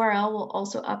the URL will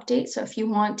also update. So if you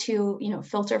want to,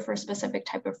 filter for a specific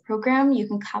type of program, you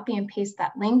can copy and paste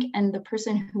that link, and the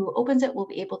person who opens it will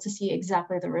be able to see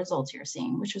exactly the results you're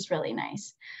seeing, which is really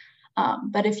nice.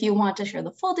 But if you want to share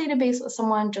the full database with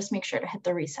someone, just make sure to hit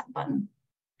the reset button.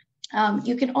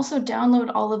 You can also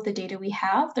download all of the data we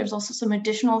have. There's also some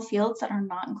additional fields that are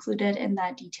not included in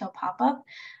that detail pop-up.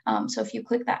 So if you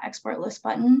click that export list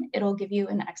button, it'll give you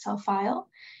an Excel file,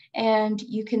 and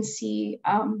you can see,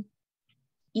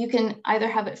 you can either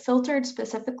have it filtered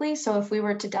specifically. So if we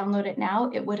were to download it now,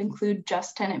 it would include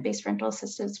just tenant-based rental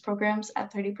assistance programs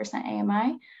at 30%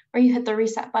 AMI, or you hit the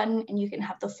reset button and you can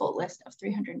have the full list of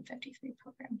 353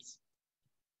 programs.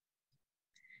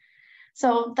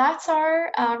 So that's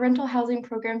our rental housing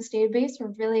programs database.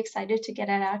 We're really excited to get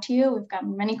it out to you. We've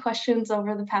gotten many questions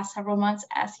over the past several months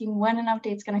asking when an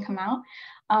update's going to come out.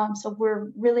 So we're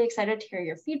really excited to hear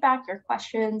your feedback, your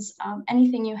questions,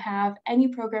 anything you have, any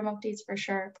program updates for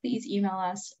sure. Please email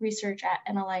us,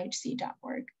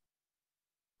 research@nlihc.org.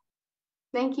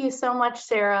 Thank you so much,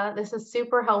 Sarah. This is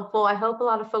super helpful. I hope a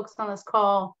lot of folks on this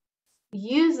call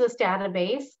use this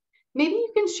database. Maybe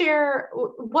you can share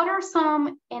what are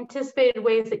some anticipated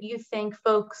ways that you think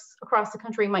folks across the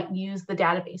country might use the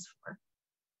database for?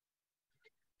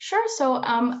 Sure. So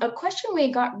a question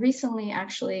we got recently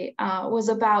actually was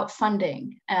about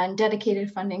funding and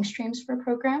dedicated funding streams for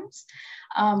programs.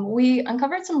 We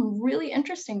uncovered some really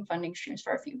interesting funding streams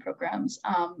for a few programs.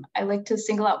 I like to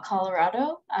single out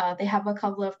Colorado. They have a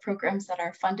couple of programs that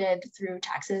are funded through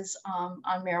taxes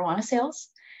on marijuana sales,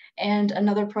 and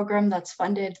another program that's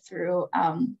funded through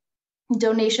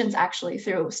donations, actually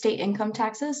through state income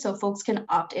taxes. So folks can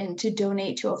opt in to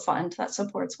donate to a fund that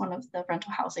supports one of the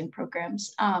rental housing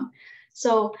programs.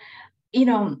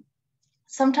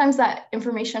 Sometimes that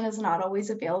information is not always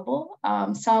available.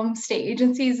 Some state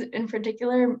agencies in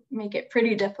particular make it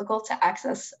pretty difficult to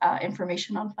access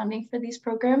information on funding for these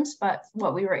programs, but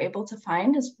what we were able to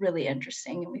find is really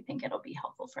interesting, and we think it'll be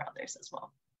helpful for others as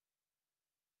well.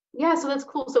 Yeah, so that's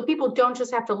cool. So people don't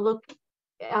just have to look,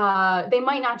 they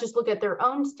might not just look at their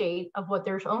own state of what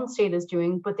their own state is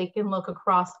doing, but they can look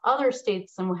across other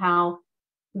states and how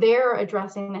they're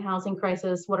addressing the housing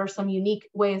crisis. What are some unique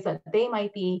ways that they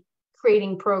might be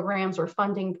creating programs or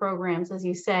funding programs, as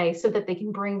you say, so that they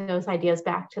can bring those ideas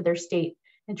back to their state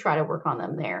and try to work on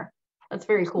them there. That's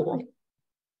very cool.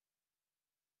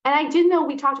 And I did know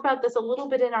we talked about this a little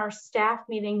bit in our staff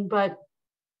meeting, but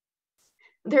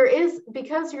there is,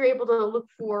 because you're able to look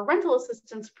for rental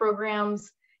assistance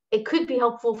programs, it could be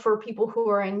helpful for people who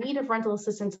are in need of rental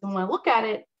assistance and want to look at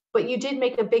it, but you did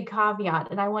make a big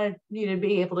caveat, and I wanted you to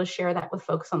be able to share that with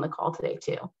folks on the call today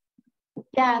too.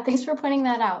 Yeah, thanks for pointing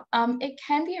that out. It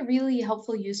can be a really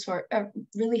helpful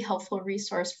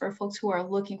resource for folks who are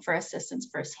looking for assistance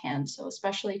firsthand, so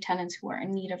especially tenants who are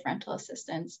in need of rental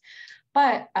assistance.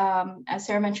 But as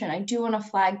Sarah mentioned, I do want to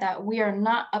flag that we are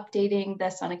not updating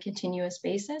this on a continuous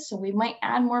basis. So we might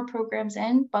add more programs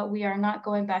in, but we are not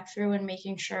going back through and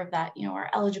making sure that our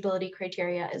eligibility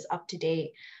criteria is up to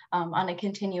date. on a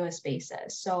continuous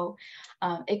basis. So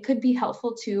it could be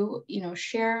helpful to,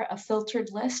 share a filtered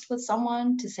list with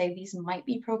someone to say these might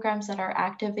be programs that are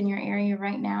active in your area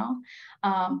right now,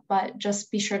 but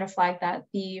just be sure to flag that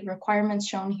the requirements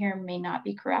shown here may not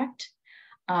be correct.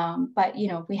 But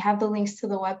we have the links to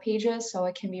the web pages, so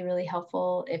it can be really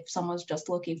helpful if someone's just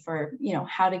looking for,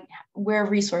 where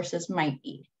resources might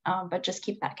be. But just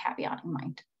keep that caveat in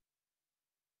mind.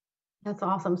 That's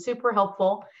awesome, super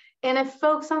helpful. And if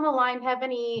folks on the line have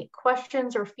any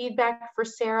questions or feedback for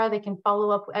Sarah, they can follow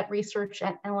up at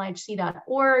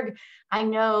research@nlhc.org. I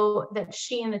know that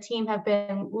she and the team have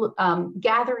been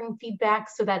gathering feedback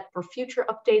so that for future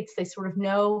updates, they sort of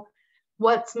know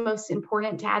what's most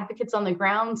important to advocates on the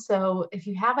ground. So if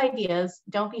you have ideas,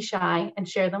 don't be shy and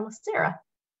share them with Sarah.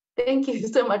 Thank you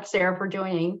so much, Sarah, for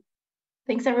joining.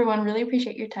 Thanks, everyone. Really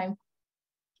appreciate your time.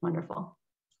 Wonderful.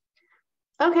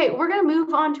 Okay, we're going to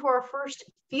move on to our first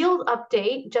field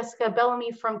update. Jessica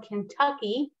Bellamy from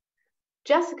Kentucky.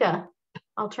 Jessica,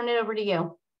 I'll turn it over to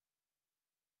you.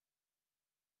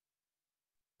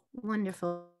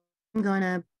 Wonderful. I'm going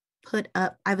to put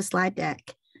up, I have a slide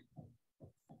deck.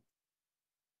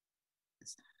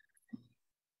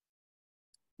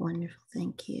 Wonderful,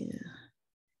 thank you.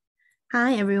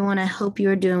 Hi, everyone. I hope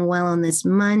you're doing well on this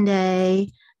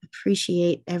Monday.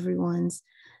 Appreciate everyone's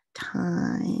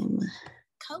time.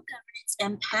 Co-governance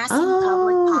and passing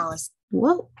public policy.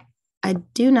 Whoa, I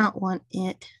do not want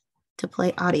it to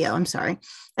play audio. I'm sorry.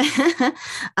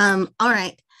 All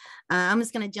right. I'm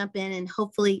just going to jump in and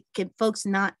hopefully can folks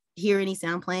not hear any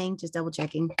sound playing? Just double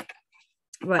checking.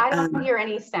 But, I don't hear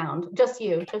any sound, just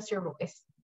you, just your voice.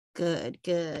 Good,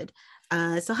 good.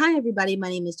 So hi, everybody. My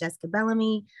name is Jessica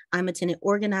Bellamy. I'm a tenant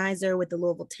organizer with the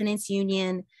Louisville Tenants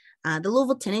Union. The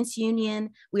Louisville Tenants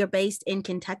Union, we are based in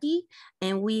Kentucky,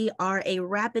 and we are a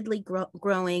rapidly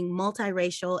growing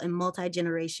multiracial and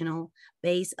multi-generational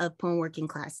base of poor working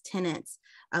class tenants.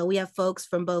 We have folks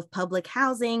from both public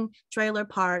housing, trailer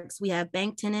parks. We have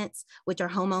bank tenants, which are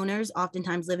homeowners,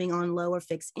 oftentimes living on low or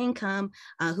fixed income,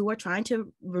 who are trying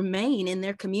to remain in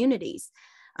their communities.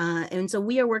 And so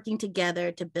we are working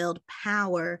together to build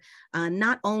power,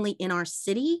 not only in our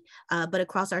city, but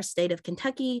across our state of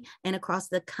Kentucky and across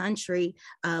the country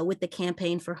with the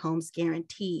Campaign for Homes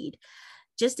Guaranteed.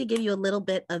 Just to give you a little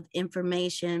bit of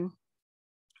information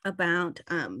about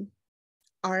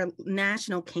our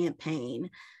national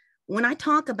campaign, when I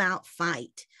talk about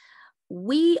fight,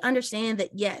 we understand that,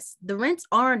 yes, the rents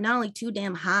are not only too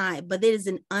damn high, but it is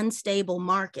an unstable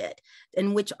market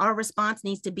in which our response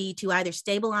needs to be to either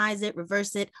stabilize it,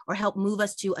 reverse it, or help move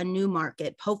us to a new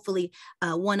market, hopefully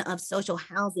one of social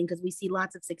housing, because we see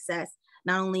lots of success,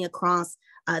 not only across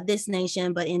this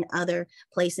nation, but in other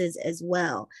places as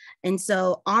well. And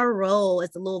so our role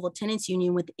as the Louisville Tenants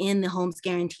Union within the Homes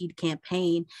Guaranteed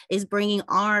campaign is bringing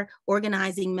our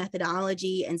organizing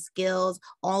methodology and skills,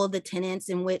 all of the tenants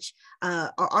in which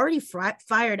are already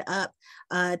fired up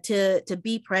to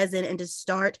be present and to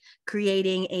start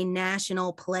creating a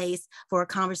national place for a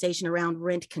conversation around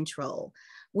rent control.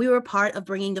 We were part of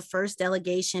bringing the first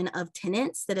delegation of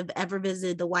tenants that have ever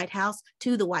visited the White House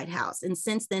to the White House, and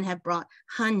since then have brought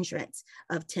hundreds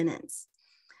of tenants.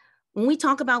 When we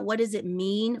talk about what does it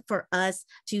mean for us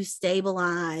to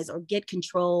stabilize or get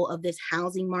control of this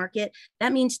housing market,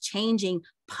 that means changing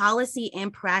policy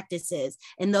and practices.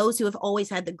 And those who have always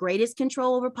had the greatest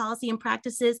control over policy and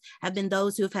practices have been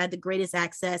those who have had the greatest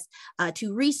access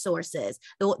to resources,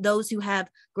 those who have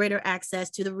greater access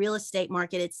to the real estate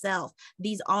market itself.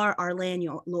 These are our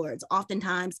landlords,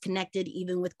 oftentimes connected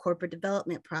even with corporate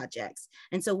development projects.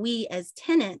 And so we as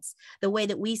tenants, the way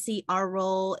that we see our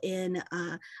role in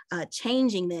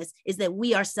changing this is that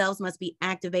we ourselves must be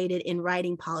activated in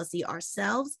writing policy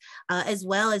ourselves, as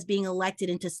well as being elected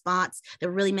into spots that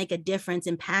really make a difference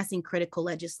in passing critical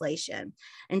legislation.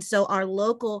 And so our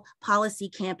local policy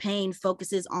campaign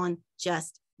focuses on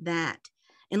just that.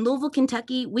 In Louisville,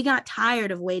 Kentucky, we got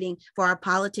tired of waiting for our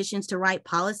politicians to write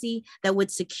policy that would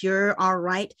secure our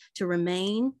right to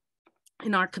remain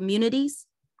in our communities.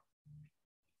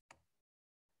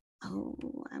 Oh,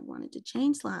 I wanted to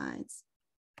change slides.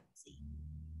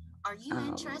 Are you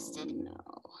interested?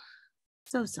 No.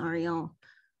 So sorry, y'all.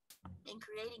 In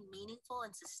creating meaningful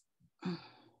and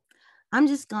I'm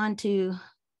just going to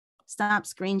stop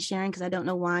screen sharing because I don't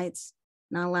know why it's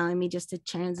not allowing me just to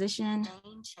transition.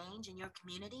 Change in your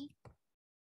community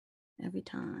every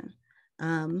time.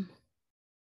 No.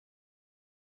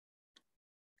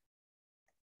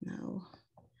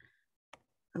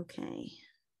 Okay.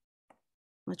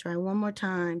 I'll try one more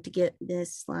time to get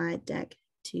this slide deck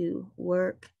to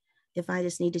work. If I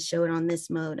just need to show it on this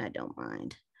mode, I don't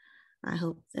mind. I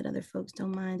hope that other folks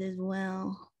don't mind as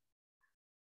well.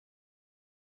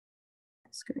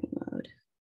 Screen mode,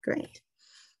 great.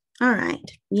 All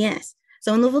right, yes.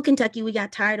 So in Louisville, Kentucky, we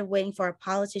got tired of waiting for our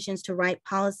politicians to write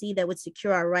policy that would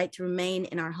secure our right to remain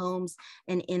in our homes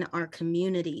and in our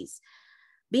communities.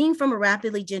 Being from a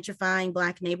rapidly gentrifying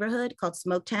Black neighborhood called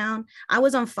Smoketown, I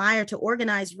was on fire to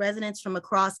organize residents from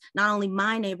across not only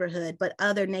my neighborhood, but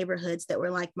other neighborhoods that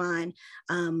were like mine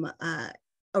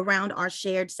around our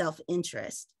shared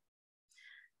self-interest.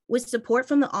 With support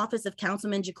from the office of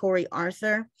Councilman Ja'Cory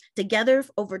Arthur, together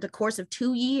over the course of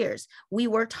 2 years, we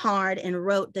worked hard and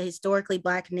wrote the historically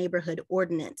Black neighborhood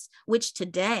ordinance, which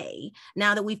today,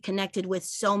 now that we've connected with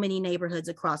so many neighborhoods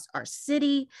across our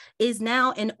city, is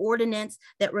now an ordinance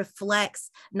that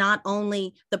reflects not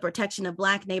only the protection of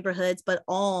Black neighborhoods, but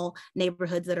all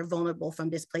neighborhoods that are vulnerable from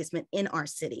displacement in our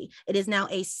city. It is now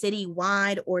a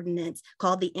citywide ordinance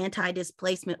called the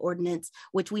Anti-Displacement Ordinance,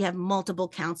 which we have multiple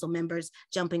council members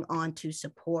jumping on to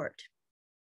support.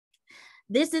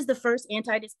 This is the first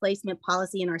anti-displacement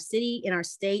policy in our city, in our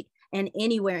state, and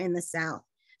anywhere in the South.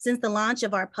 Since the launch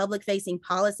of our public-facing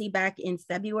policy back in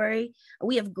February,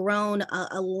 we have grown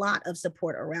a lot of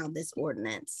support around this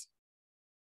ordinance.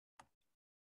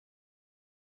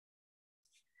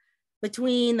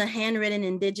 Between the handwritten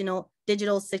and digital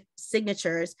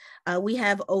signatures, we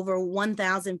have over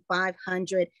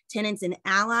 1,500 tenants and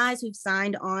allies who've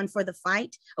signed on for the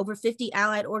fight, over 50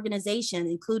 allied organizations,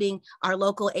 including our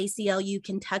local ACLU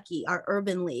Kentucky, our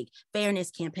Urban League, Fairness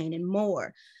Campaign, and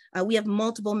more. We have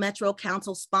multiple Metro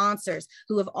Council sponsors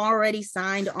who have already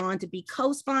signed on to be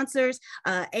co-sponsors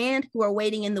and who are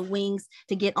waiting in the wings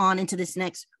to get on into this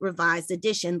next revised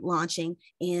edition launching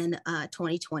in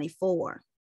 2024.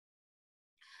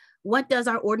 What does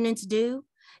our ordinance do?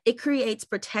 It creates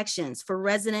protections for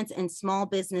residents and small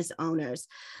business owners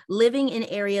living in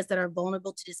areas that are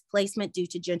vulnerable to displacement due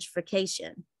to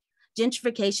gentrification.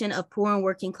 Gentrification of poor and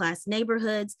working class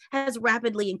neighborhoods has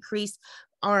rapidly increased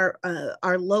it's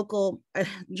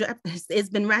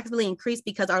been rapidly increased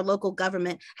because our local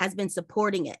government has been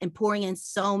supporting it and pouring in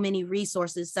so many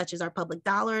resources such as our public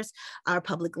dollars, our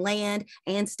public land,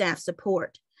 and staff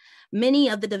support. Many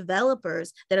of the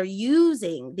developers that are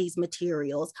using these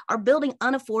materials are building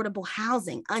unaffordable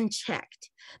housing unchecked.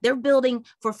 They're building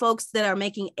for folks that are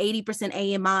making 80%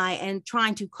 AMI and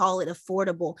trying to call it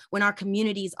affordable when our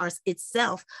communities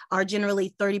itself are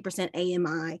generally 30%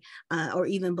 AMI or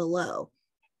even below.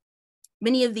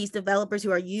 Many of these developers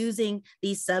who are using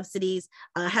these subsidies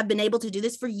have been able to do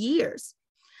this for years.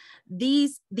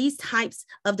 These types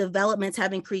of developments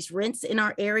have increased rents in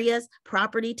our areas,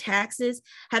 property taxes,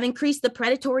 have increased the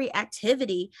predatory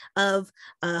activity of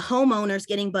homeowners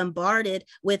getting bombarded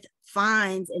with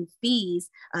fines and fees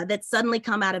that suddenly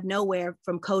come out of nowhere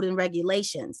from code and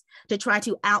regulations to try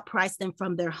to outprice them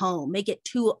from their home, make it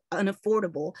too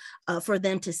unaffordable for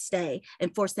them to stay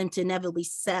and force them to inevitably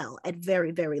sell at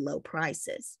very, very low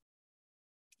prices.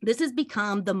 This has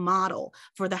become the model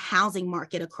for the housing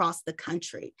market across the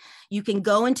country. You can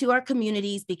go into our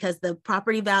communities because the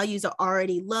property values are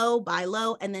already low, buy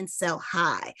low, and then sell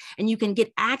high. And you can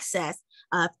get access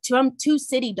to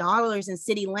city dollars and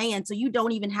city land, so you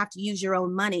don't even have to use your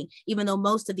own money, even though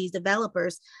most of these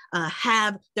developers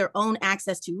have their own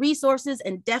access to resources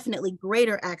and definitely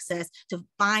greater access to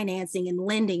financing and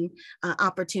lending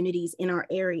opportunities in our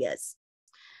areas.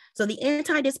 So the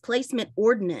anti-displacement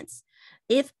ordinance,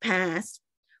 if passed,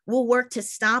 will work to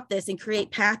stop this and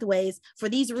create pathways for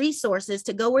these resources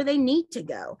to go where they need to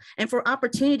go and for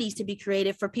opportunities to be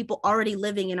created for people already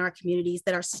living in our communities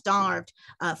that are starved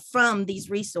from these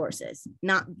resources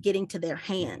not getting to their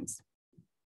hands.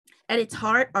 At its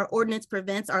heart, our ordinance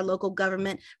prevents our local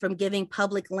government from giving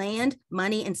public land,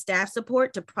 money, and staff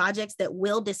support to projects that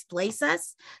will displace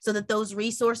us so that those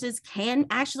resources can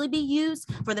actually be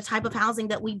used for the type of housing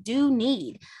that we do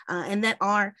need and that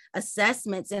our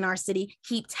assessments in our city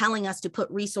keep telling us to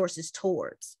put resources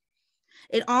towards.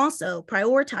 It also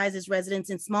prioritizes residents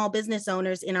and small business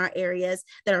owners in our areas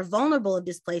that are vulnerable of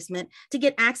displacement to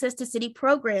get access to city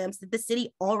programs that the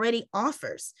city already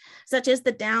offers, such as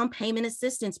the Down Payment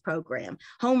Assistance Program,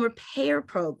 Home Repair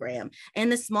Program,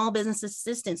 and the Small Business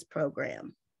Assistance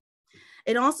Program.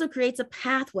 It also creates a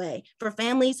pathway for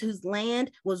families whose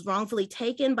land was wrongfully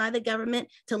taken by the government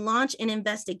to launch an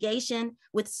investigation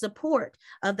with support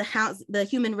of the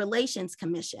Human Relations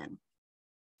Commission.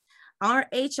 Our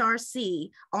HRC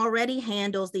already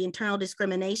handles the internal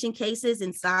discrimination cases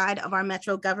inside of our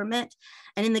metro government.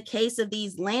 And in the case of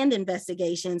these land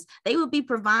investigations, they will be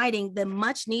providing the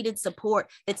much needed support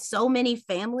that so many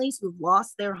families who've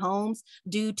lost their homes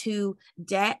due to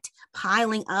debt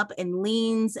piling up and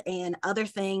liens and other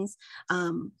things.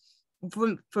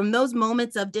 From those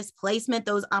moments of displacement,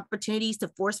 those opportunities to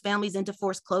force families into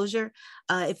forced closure,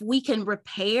 if we can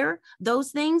repair those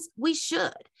things, we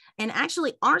should. And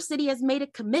actually, our city has made a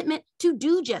commitment to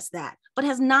do just that, but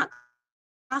has not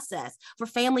process for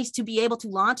families to be able to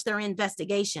launch their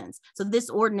investigations. So this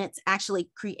ordinance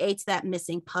actually creates that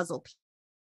missing puzzle piece.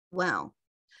 Well,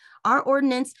 our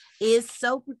ordinance is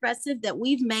so progressive that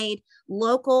we've made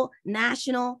local,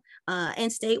 national, and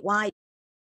statewide.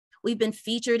 We've been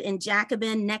featured in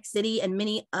Jacobin, Next City, and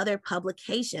many other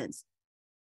publications.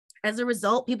 As a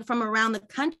result, people from around the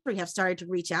country have started to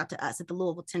reach out to us at the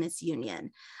Louisville Tenants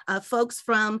Union. Folks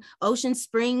from Ocean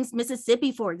Springs,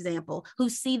 Mississippi, for example, who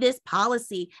see this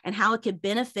policy and how it could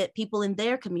benefit people in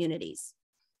their communities.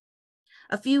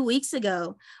 A few weeks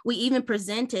ago, we even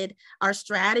presented our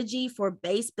strategy for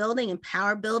base building and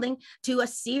power building to a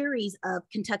series of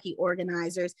Kentucky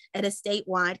organizers at a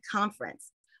statewide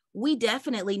conference. We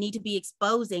definitely need to be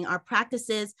exposing our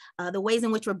practices, the ways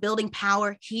in which we're building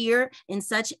power here in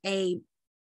such a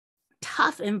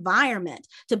tough environment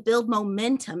to build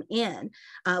momentum in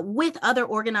with other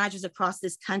organizers across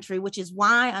this country, which is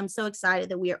why I'm so excited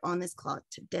that we are on this call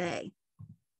today.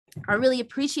 I really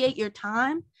appreciate your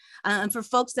time. And for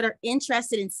folks that are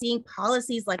interested in seeing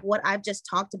policies like what I've just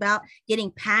talked about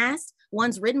getting passed,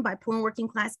 ones written by poor and working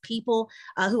class people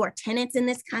who are tenants in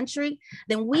this country,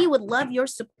 then we would love your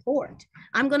support.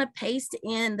 I'm going to paste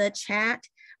in the chat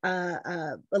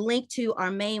a link to our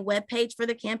main webpage for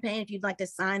the campaign if you'd like to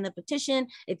sign the petition,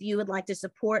 if you would like to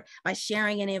support by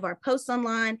sharing any of our posts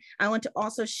online. I want to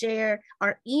also share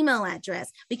our email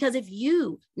address, because if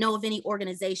you know of any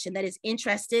organization that is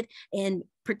interested in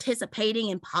participating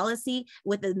in policy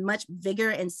with as much vigor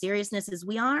and seriousness as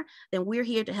we are, then we're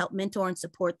here to help mentor and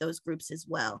support those groups as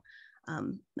well.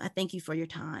 I thank you for your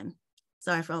time.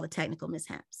 Sorry for all the technical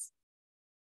mishaps.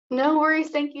 No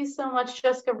worries. Thank you so much,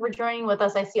 Jessica, for joining with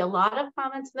us. I see a lot of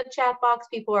comments in the chat box.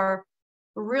 People are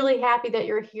really happy that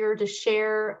you're here to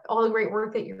share all the great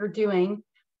work that you're doing.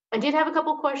 I did have a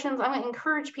couple questions. I'm going to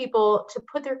encourage people to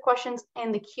put their questions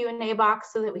in the Q&A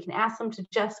box so that we can ask them to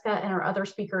Jessica and our other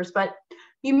speakers. But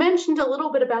you mentioned a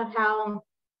little bit about how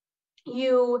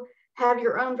you have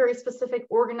your own very specific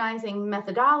organizing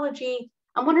methodology.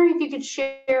 I'm wondering if you could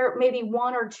share maybe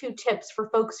 1 or 2 tips for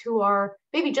folks who are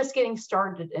maybe just getting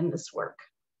started in this work.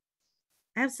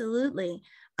 Absolutely.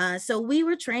 So we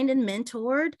were trained and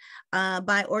mentored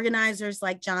by organizers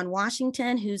like John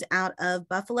Washington, who's out of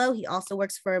Buffalo. He also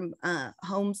works for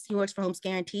Homes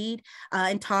Guaranteed,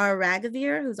 and Tara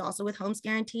Ragavir, who's also with Homes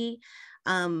Guaranteed.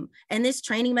 And this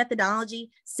training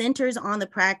methodology centers on the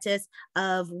practice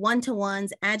of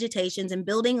one-to-ones, agitations, and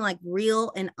building like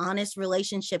real and honest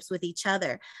relationships with each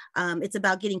other. It's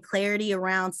about getting clarity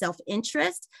around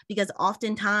self-interest, because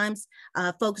oftentimes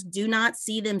folks do not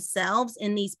see themselves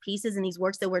in these pieces and these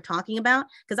works that we're talking about.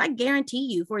 Because I guarantee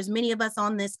you, for as many of us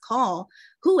on this call,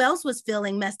 who else was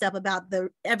feeling messed up about the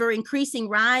ever increasing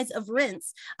rise of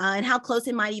rents and how close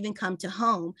it might even come to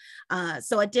home?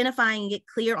 So identifying and get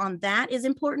clear on that is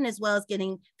important, as well as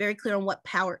getting very clear on what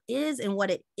power is and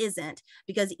what it isn't,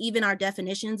 because even our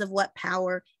definitions of what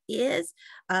power is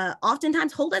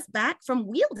oftentimes hold us back from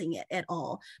wielding it at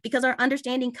all, because our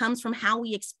understanding comes from how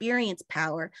we experience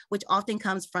power, which often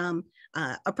comes from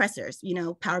oppressors,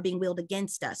 power being wielded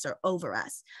against us or over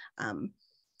us.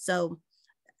 So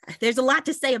there's a lot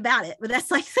to say about it, but that's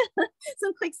like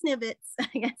some quick snippets,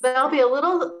 I guess. That'll be a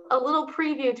little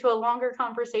preview to a longer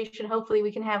conversation. Hopefully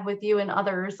we can have with you and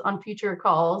others on future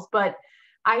calls, but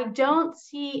I don't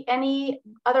see any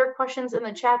other questions in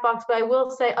the chat box, but I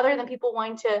will say, other than people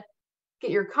wanting to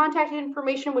get your contact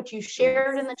information, which you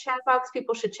shared in the chat box,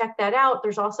 people should check that out.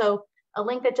 There's also a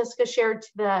link that Jessica shared to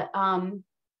the,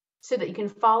 so that you can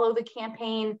follow the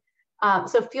campaign.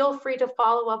 So feel free to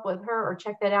follow up with her or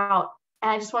check that out. And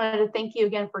I just wanted to thank you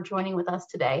again for joining with us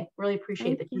today. Really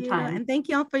appreciate your time. And thank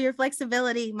you all for your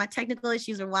flexibility. My technical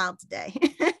issues are wild today.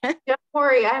 Don't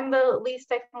worry, I'm the least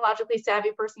technologically savvy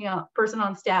person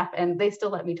on staff, and they still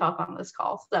let me talk on this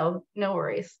call. So no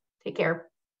worries. Take care.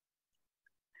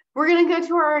 We're going to go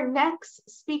to our next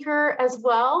speaker as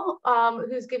well,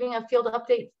 who's giving a field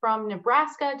update from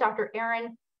Nebraska, Dr.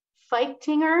 Erin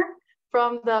Feichtinger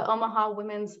from the Omaha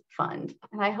Women's Fund.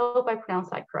 And I hope I pronounced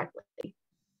that correctly.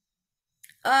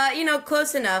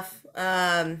 Close enough.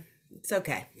 It's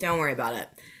okay. Don't worry about it.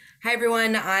 Hi,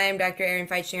 everyone. I'm Dr. Erin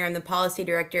Feitchinger. I'm the Policy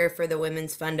Director for the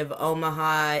Women's Fund of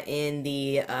Omaha in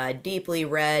the deeply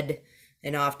red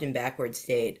and often backward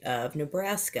state of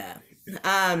Nebraska.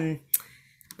 I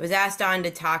was asked on to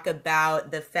talk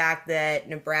about the fact that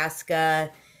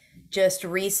Nebraska just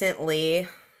recently,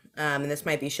 and this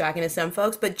might be shocking to some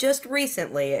folks, but just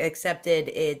recently accepted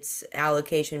its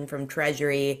allocation from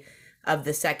Treasury of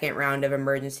the second round of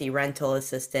emergency rental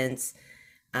assistance,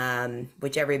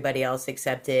 which everybody else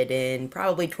accepted in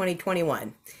probably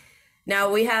 2021.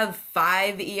 Now we have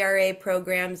 5 ERA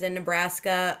programs in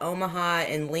Nebraska. Omaha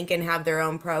and Lincoln have their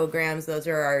own programs. Those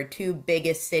are our 2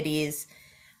 biggest cities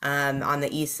on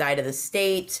the east side of the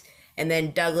state. And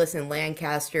then Douglas and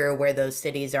Lancaster, where those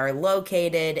cities are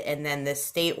located. And then the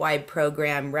statewide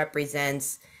program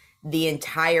represents the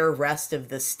entire rest of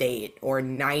the state, or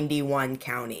 91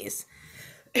 counties.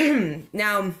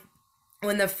 Now,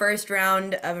 when the first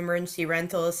round of emergency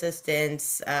rental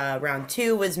assistance, round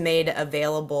 2, was made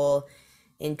available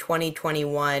in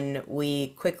 2021, we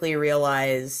quickly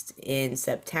realized in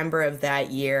September of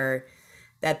that year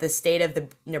that the state of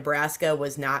Nebraska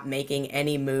was not making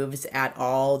any moves at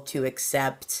all to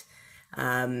accept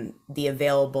the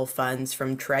available funds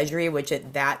from Treasury, which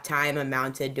at that time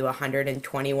amounted to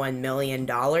 $121 million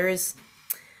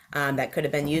that could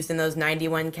have been used in those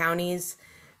 91 counties.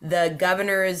 The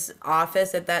governor's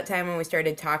office at that time, when we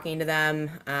started talking to them,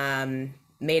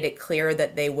 made it clear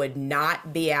that they would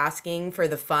not be asking for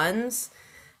the funds.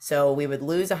 So we would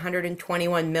lose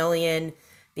 $121 million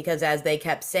because, as they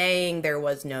kept saying, there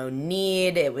was no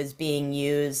need. It was being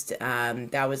used.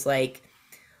 That was like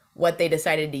what they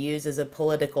decided to use as a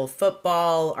political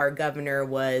football. Our governor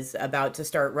was about to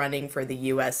start running for the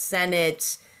U.S.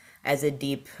 Senate as a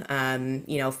deep,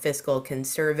 fiscal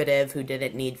conservative who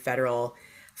didn't need federal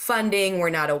funding. We're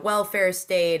not a welfare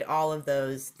state, all of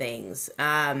those things.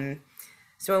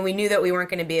 So when we knew that we weren't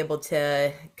going to be able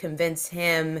to convince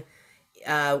him,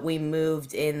 we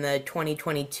moved in the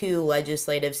 2022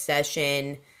 legislative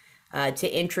session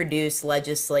to introduce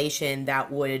legislation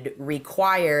that would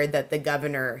require that the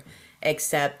governor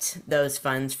accept those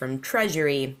funds from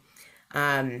Treasury.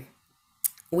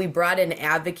 We brought in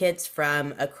advocates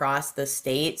from across the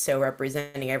state, so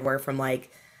representing everywhere from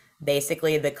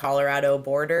basically the Colorado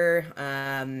border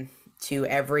to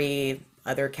every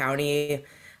other county.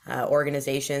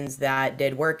 Organizations that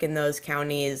did work in those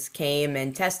counties came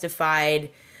and testified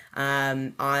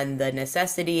on the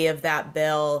necessity of that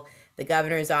bill. The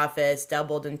governor's office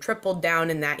doubled and tripled down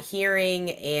in that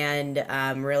hearing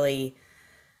and really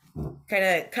kind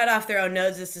of cut off their own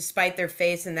noses to spite their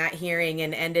face in that hearing,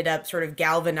 and ended up sort of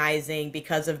galvanizing,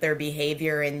 because of their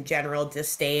behavior and general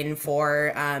disdain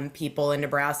for people in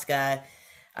Nebraska,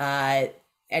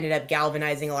 ended up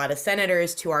galvanizing a lot of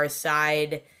senators to our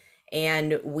side.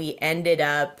 And we ended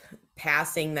up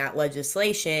passing that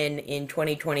legislation in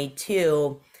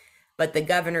 2022, but the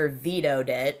governor vetoed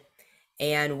it,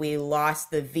 and we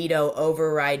lost the veto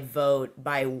override vote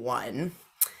by 1.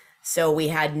 So we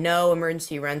had no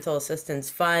emergency rental assistance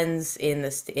funds in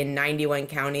 91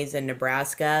 counties in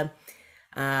Nebraska.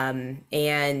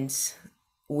 And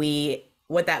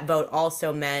what that vote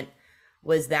also meant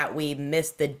was that we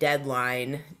missed the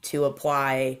deadline to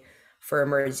apply for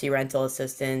emergency rental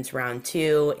assistance round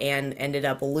 2, and ended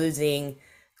up losing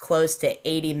close to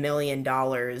 $80 million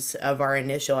of our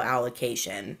initial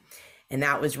allocation. And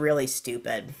that was really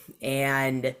stupid.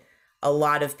 And a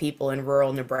lot of people in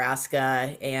rural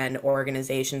Nebraska and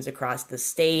organizations across the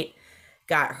state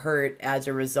got hurt as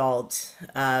a result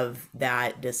of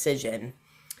that decision.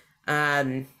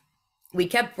 We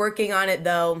kept working on it,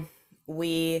 though.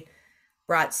 We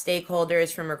brought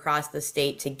stakeholders from across the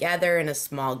state together in a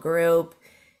small group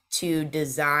to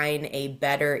design a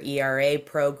better ERA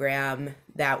program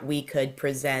that we could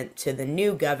present to the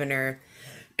new governor.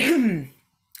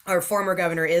 Our former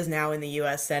governor is now in the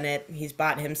U.S. Senate. He's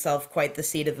bought himself quite the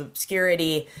seat of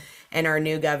obscurity, and our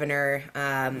new governor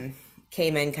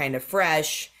came in kind of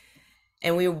fresh.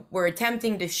 And we were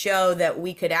attempting to show that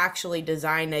we could actually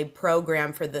design a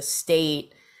program for the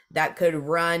state that could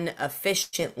run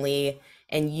efficiently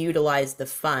and utilize the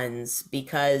funds,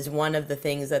 because one of the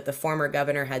things that the former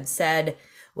governor had said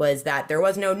was that there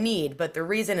was no need. But the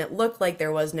reason it looked like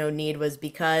there was no need was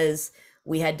because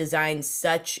we had designed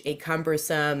such a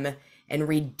cumbersome and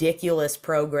ridiculous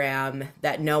program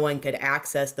that no one could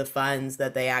access the funds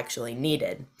that they actually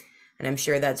needed. And I'm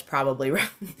sure that's probably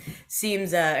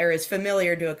seems or is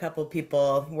familiar to a couple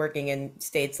people working in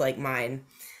states like mine.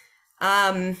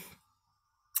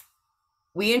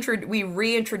 We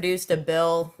reintroduced a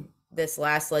bill this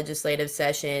last legislative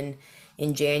session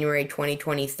in January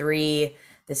 2023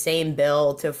 the same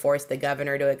bill to force the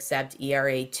governor to accept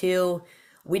ERA2.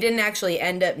 We didn't actually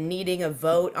end up needing a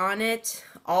vote on it.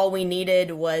 All we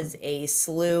needed was a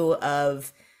slew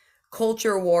of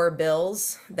culture war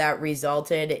bills that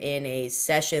resulted in a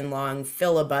session-long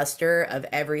filibuster of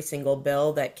every single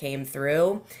bill that came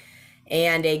through,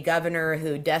 and a governor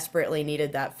who desperately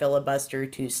needed that filibuster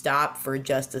to stop for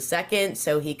just a second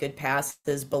so he could pass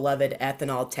his beloved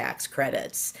ethanol tax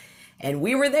credits. And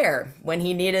we were there when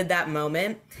he needed that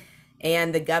moment,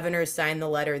 and the governor signed the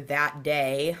letter that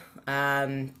day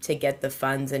to get the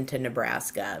funds into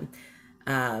Nebraska.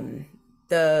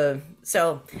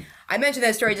 So I mentioned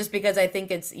that story just because I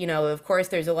think it's, you know, of course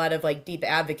there's a lot of like deep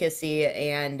advocacy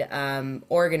and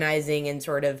organizing and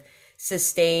sort of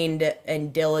sustained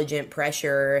and diligent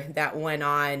pressure that went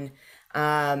on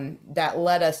that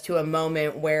led us to a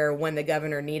moment where when the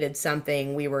governor needed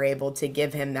something, we were able to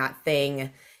give him that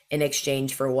thing in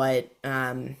exchange for what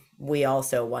we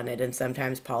also wanted. And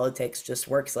sometimes politics just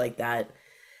works like that.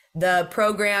 The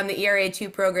program, the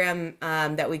ERA2 program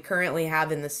that we currently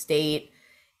have in the state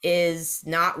is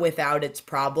not without its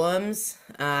problems,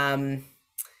 but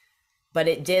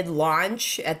it did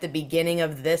launch at the beginning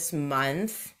of this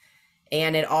month,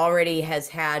 and it already has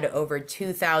had over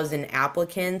 2,000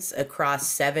 applicants across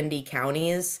 70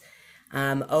 counties.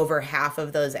 Over half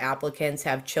of those applicants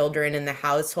have children in the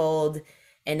household,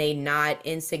 and a not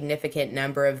insignificant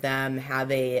number of them have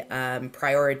a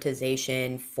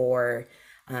prioritization for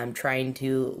trying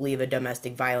to leave a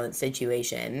domestic violence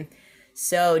situation.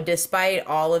 So despite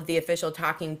all of the official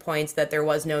talking points that there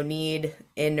was no need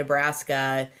in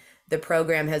Nebraska, the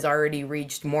program has already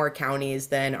reached more counties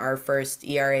than our first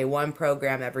ERA1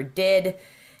 program ever did.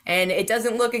 And it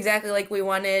doesn't look exactly like we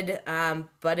wanted,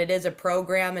 but it is a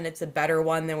program, and it's a better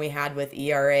one than we had with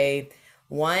ERA1.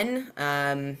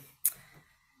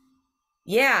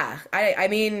 Yeah, I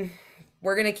mean,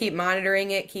 we're going to keep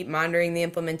monitoring it, keep monitoring the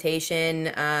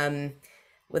implementation.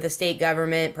 With the state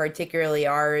government, particularly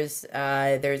ours,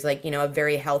 there's like, you know, a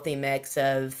very healthy mix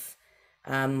of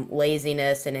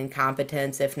laziness and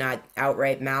incompetence, if not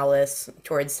outright malice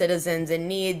towards citizens in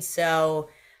need. So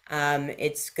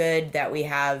it's good that we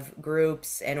have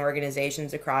groups and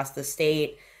organizations across the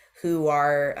state who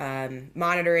are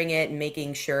monitoring it and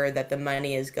making sure that the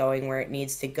money is going where it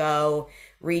needs to go,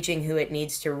 reaching who it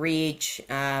needs to reach.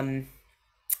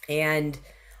 And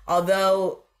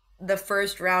although the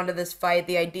first round of this fight,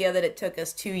 the idea that it took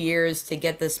us 2 years to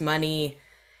get this money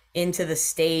into the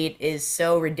state is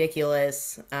so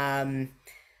ridiculous. I'm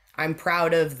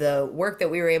proud of the work that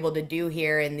we were able to do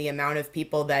here and the amount of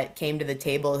people that came to the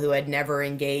table who had never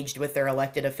engaged with their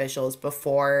elected officials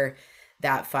before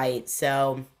that fight.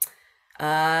 So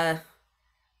I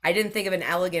didn't think of an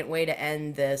elegant way to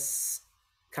end this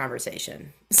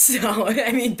conversation. So,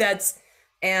 I mean, that's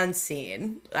and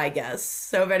scene, I guess.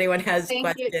 So if anyone has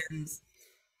questions.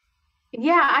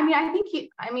 Yeah, I mean, I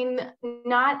think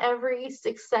not every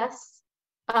success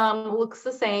looks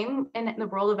the same in the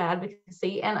world of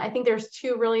advocacy. And I think there's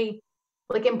two really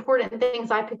like important things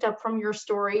I picked up from your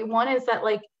story. One is that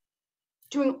like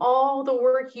doing all the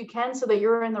work you can so that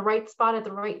you're in the right spot at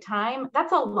the right time.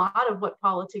 That's a lot of what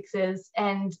politics is.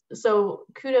 And so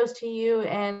kudos to you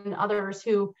and others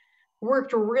who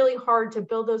worked really hard to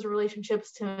build those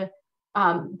relationships, to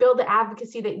build the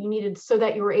advocacy that you needed so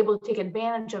that you were able to take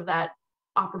advantage of that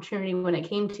opportunity when it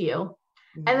came to you.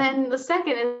 Mm-hmm. And then the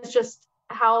second is just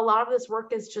how a lot of this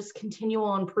work is just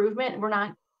continual improvement. We're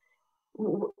not,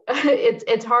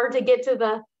 it's hard to get to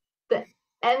the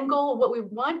end goal of what we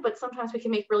want, but sometimes we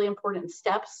can make really important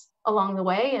steps along the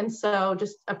way. And so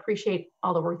just appreciate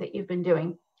all the work that you've been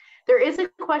doing. There is a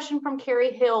question from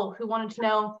Carrie Hill who wanted to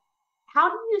know, how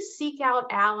do you seek out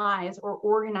allies or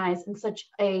organize in such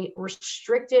a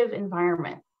restrictive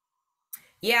environment?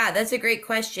 Yeah, that's a great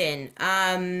question.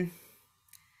 I've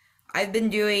been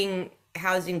doing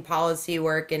housing policy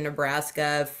work in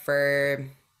Nebraska for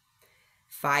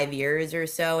 5 years or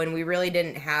so, and we really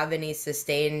didn't have any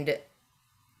sustained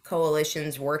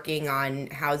coalitions working on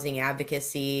housing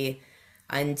advocacy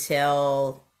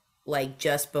until like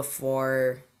just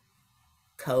before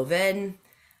COVID.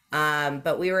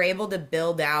 But we were able to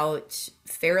build out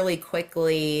fairly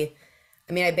quickly.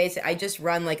 I mean, I just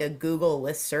run like a Google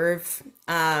listserv,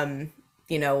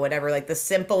 you know, whatever, like the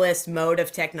simplest mode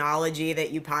of technology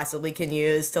that you possibly can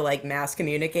use to like mass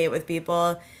communicate with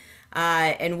people.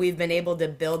 And we've been able to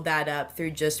build that up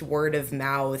through just word of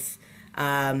mouth.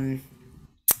 And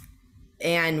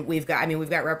we've got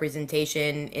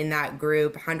representation in that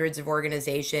group, hundreds of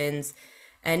organizations,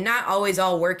 and not always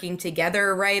all working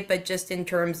together, right? But just in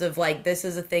terms of like, this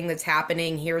is a thing that's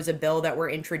happening. Here's a bill that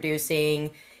we're introducing.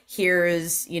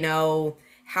 Here's, you know,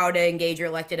 how to engage your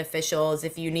elected officials.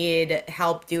 If you need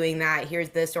help doing that, here's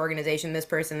this organization, this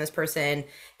person,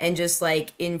 and just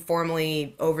like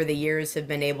informally over the years have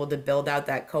been able to build out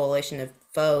that coalition of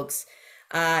folks.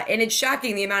 And it's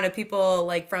shocking the amount of people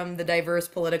like from the diverse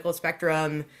political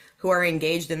spectrum who are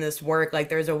engaged in this work. Like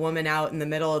there's a woman out in the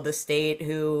middle of the state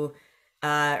who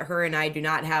her and I do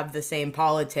not have the same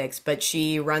politics, but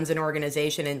she runs an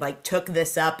organization and like took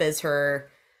this up as her,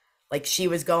 like she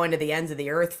was going to the ends of the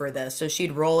earth for this. So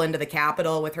she'd roll into the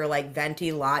Capitol with her like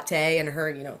venti latte and her,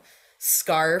 you know,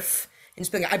 scarf and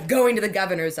just be like, I'm going to the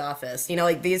governor's office, you know,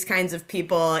 like these kinds of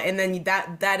people. And then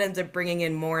that ends up bringing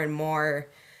in more and more.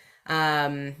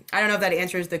 I don't know if that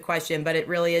answers the question, but it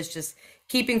really is just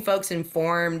keeping folks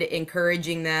informed,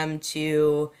 encouraging them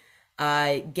to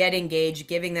get engaged,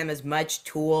 giving them as much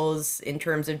tools in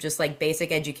terms of just like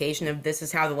basic education of this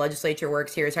is how the legislature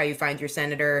works. Here's how you find your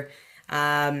senator.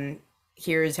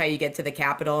 Here's how you get to the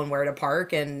Capitol and where to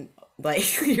park. And like,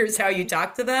 here's how you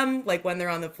talk to them, like when they're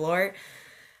on the floor.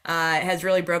 It has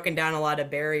really broken down a lot of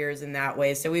barriers in that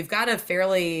way. So we've got a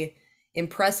fairly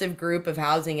impressive group of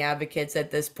housing advocates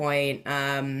at this point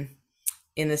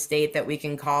in the state that we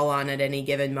can call on at any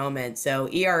given moment. So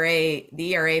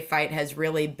the ERA fight has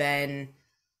really been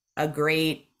a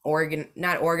great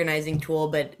not organizing tool,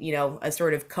 but you know, a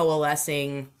sort of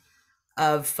coalescing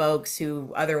of folks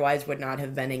who otherwise would not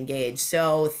have been engaged.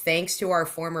 So thanks to our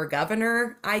former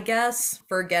governor, I guess,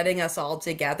 for getting us all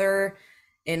together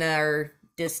in our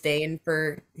disdain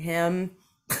for him.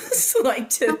 Like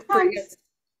to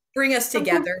bring us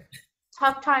together.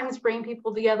 Tough times bring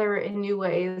people together in new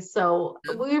ways. So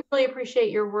we really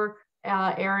appreciate your work,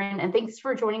 Erin, and thanks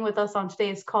for joining with us on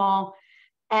today's call.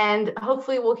 And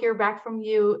hopefully we'll hear back from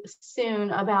you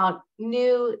soon about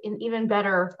new and even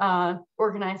better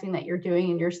organizing that you're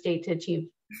doing in your state to achieve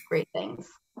great things.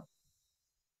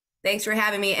 Thanks for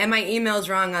having me. And my email's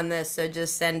wrong on this, so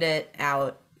just send it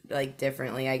out like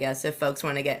differently, I guess, if folks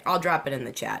want to I'll drop it in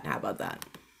the chat. How about that?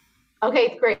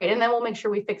 Okay, great. And then we'll make sure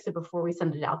we fix it before we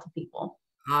send it out to people.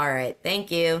 All right,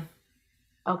 thank you.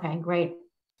 Okay, great.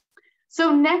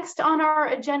 So next on our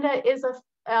agenda is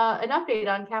an update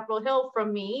on Capitol Hill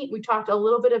from me. We talked a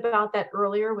little bit about that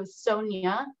earlier with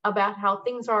Sonia about how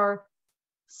things are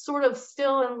sort of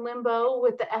still in limbo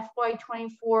with the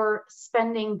FY24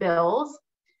 spending bills.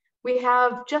 We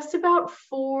have just about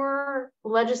 4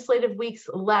 legislative weeks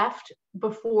left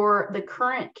before the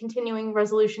current continuing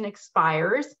resolution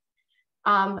expires.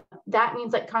 That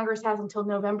means that Congress has until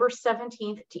November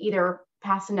 17th to either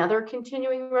pass another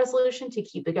continuing resolution to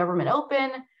keep the government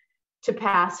open, to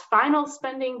pass final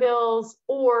spending bills,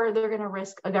 or they're going to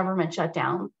risk a government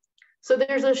shutdown. So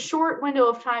there's a short window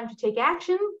of time to take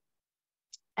action,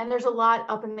 and there's a lot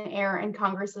up in the air, and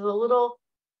Congress is a little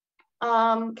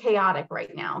chaotic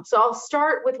right now. So I'll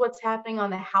start with what's happening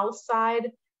on the House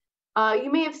side.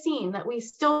 You may have seen that we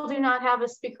still do not have a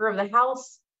Speaker of the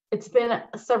House. It's been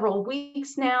several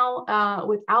weeks now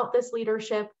without this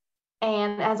leadership.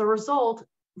 And as a result,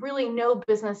 really no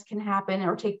business can happen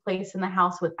or take place in the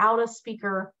House without a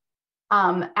speaker.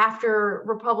 After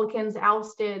Republicans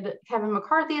ousted Kevin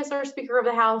McCarthy as their Speaker of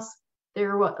the House, it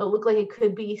looked like it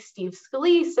could be Steve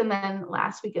Scalise. And then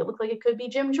last week, it looked like it could be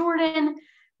Jim Jordan.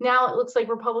 Now it looks like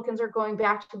Republicans are going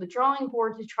back to the drawing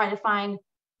board to try to find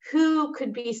who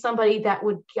could be somebody that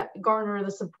would garner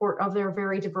the support of their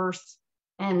very diverse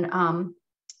and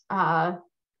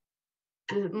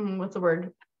what's the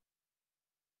word?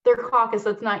 Their caucus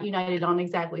that's not united on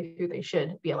exactly who they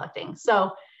should be electing.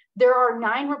 So there are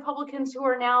 9 Republicans who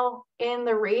are now in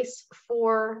the race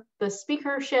for the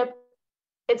speakership.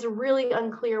 It's really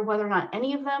unclear whether or not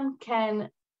any of them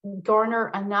can garner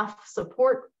enough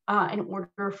support in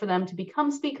order for them to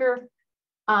become speaker.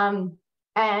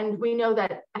 And we know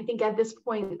that I think at this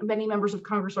point, many members of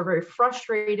Congress are very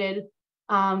frustrated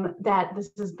that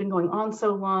this has been going on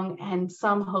so long, and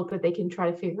some hope that they can try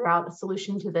to figure out a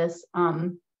solution to this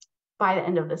by the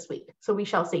end of this week. So we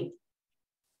shall see.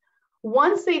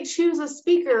 Once they choose a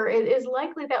speaker, it is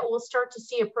likely that we'll start to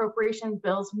see appropriation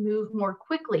bills move more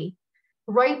quickly.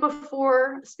 Right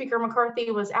before Speaker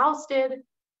McCarthy was ousted,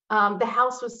 the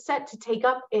House was set to take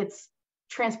up its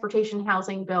transportation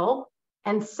housing bill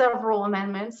and several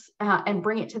amendments and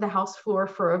bring it to the House floor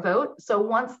for a vote. So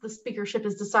once the speakership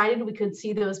is decided, we could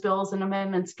see those bills and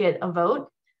amendments get a vote.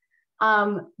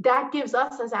 That gives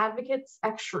us as advocates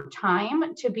extra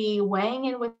time to be weighing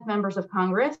in with members of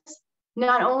Congress,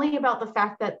 not only about the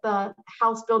fact that the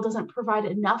House bill doesn't provide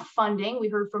enough funding. We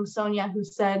heard from Sonia who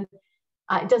said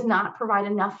it does not provide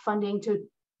enough funding to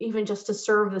even just to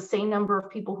serve the same number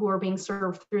of people who are being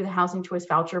served through the Housing Choice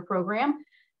Voucher Program.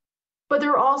 But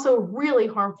there are also really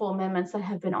harmful amendments that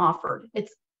have been offered.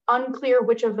 It's unclear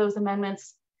which of those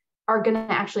amendments are going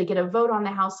to actually get a vote on the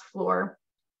House floor.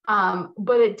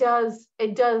 But it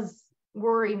does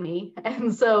worry me.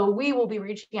 And so we will be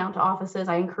reaching out to offices.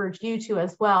 I encourage you to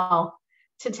as well,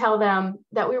 to tell them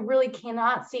that we really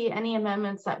cannot see any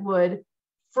amendments that would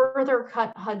further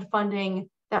cut HUD funding,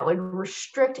 that would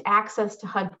restrict access to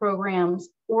HUD programs,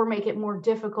 or make it more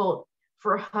difficult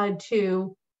for HUD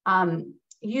to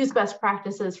use best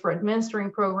practices for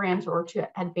administering programs or to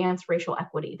advance racial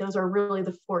equity. Those are really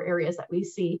the 4 areas that we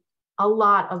see a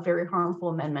lot of very harmful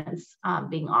amendments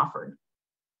being offered.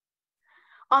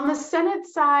 On the Senate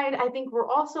side, I think we're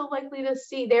also likely to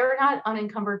see, they're not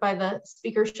unencumbered by the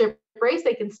speakership race.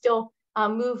 They can still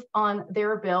move on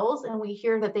their bills. And we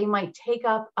hear that they might take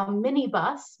up a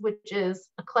minibus, which is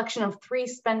a collection of 3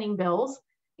 spending bills,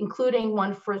 including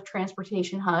one for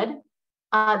transportation HUD,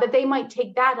 that they might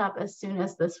take that up as soon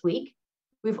as this week.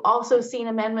 We've also seen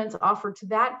amendments offered to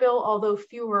that bill, although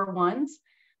fewer ones.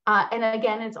 And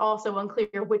again, it's also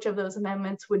unclear which of those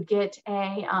amendments would get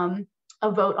a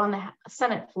vote on the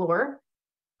Senate floor,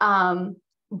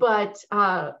 but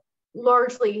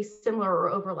largely similar or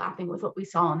overlapping with what we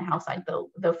saw on the House side,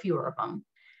 though fewer of them.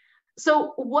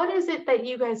 So what is it that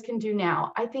you guys can do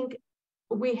now? I think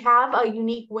we have a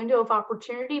unique window of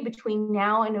opportunity between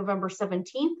now and November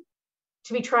 17th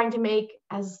to be trying to make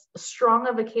as strong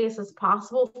of a case as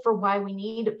possible for why we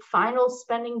need final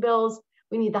spending bills.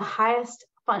 We need the highest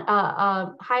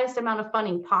amount of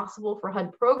funding possible for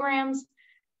HUD programs.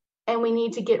 And we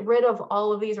need to get rid of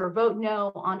all of these, or vote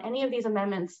no on any of these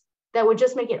amendments that would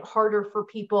just make it harder for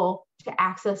people to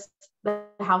access the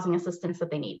housing assistance that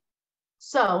they need.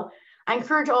 So I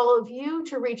encourage all of you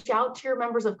to reach out to your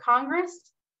members of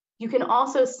Congress. You can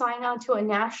also sign on to a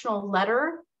national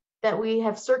letter that we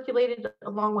have circulated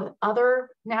along with other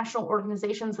national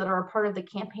organizations that are a part of the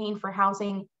Campaign for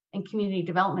Housing and Community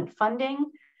Development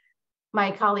Funding. My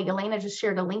colleague Elena just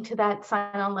shared a link to that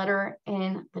sign-on letter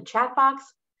in the chat box.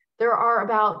 There are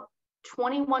about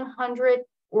 2,100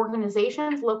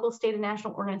 organizations, local, state, and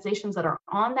national organizations that are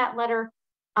on that letter.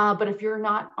 But if you're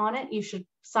not on it, you should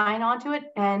sign on to it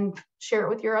and share it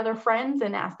with your other friends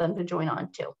and ask them to join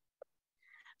on too.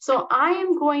 So I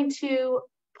am going to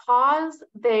pause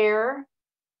there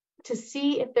to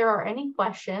see if there are any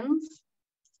questions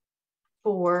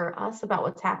for us about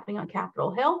what's happening on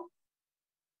Capitol Hill.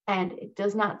 And it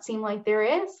does not seem like there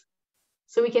is.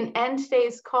 So we can end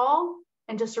today's call.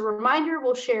 And just a reminder,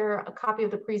 we'll share a copy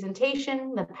of the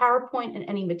presentation, the PowerPoint, and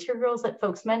any materials that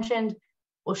folks mentioned.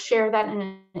 We'll share that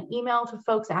in an email to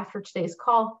folks after today's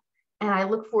call. And I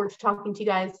look forward to talking to you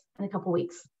guys in a couple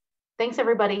weeks. Thanks,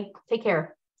 everybody. Take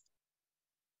care.